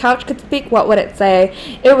 So if the couch could speak, what would it say?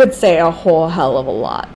 It would say a whole hell of a lot.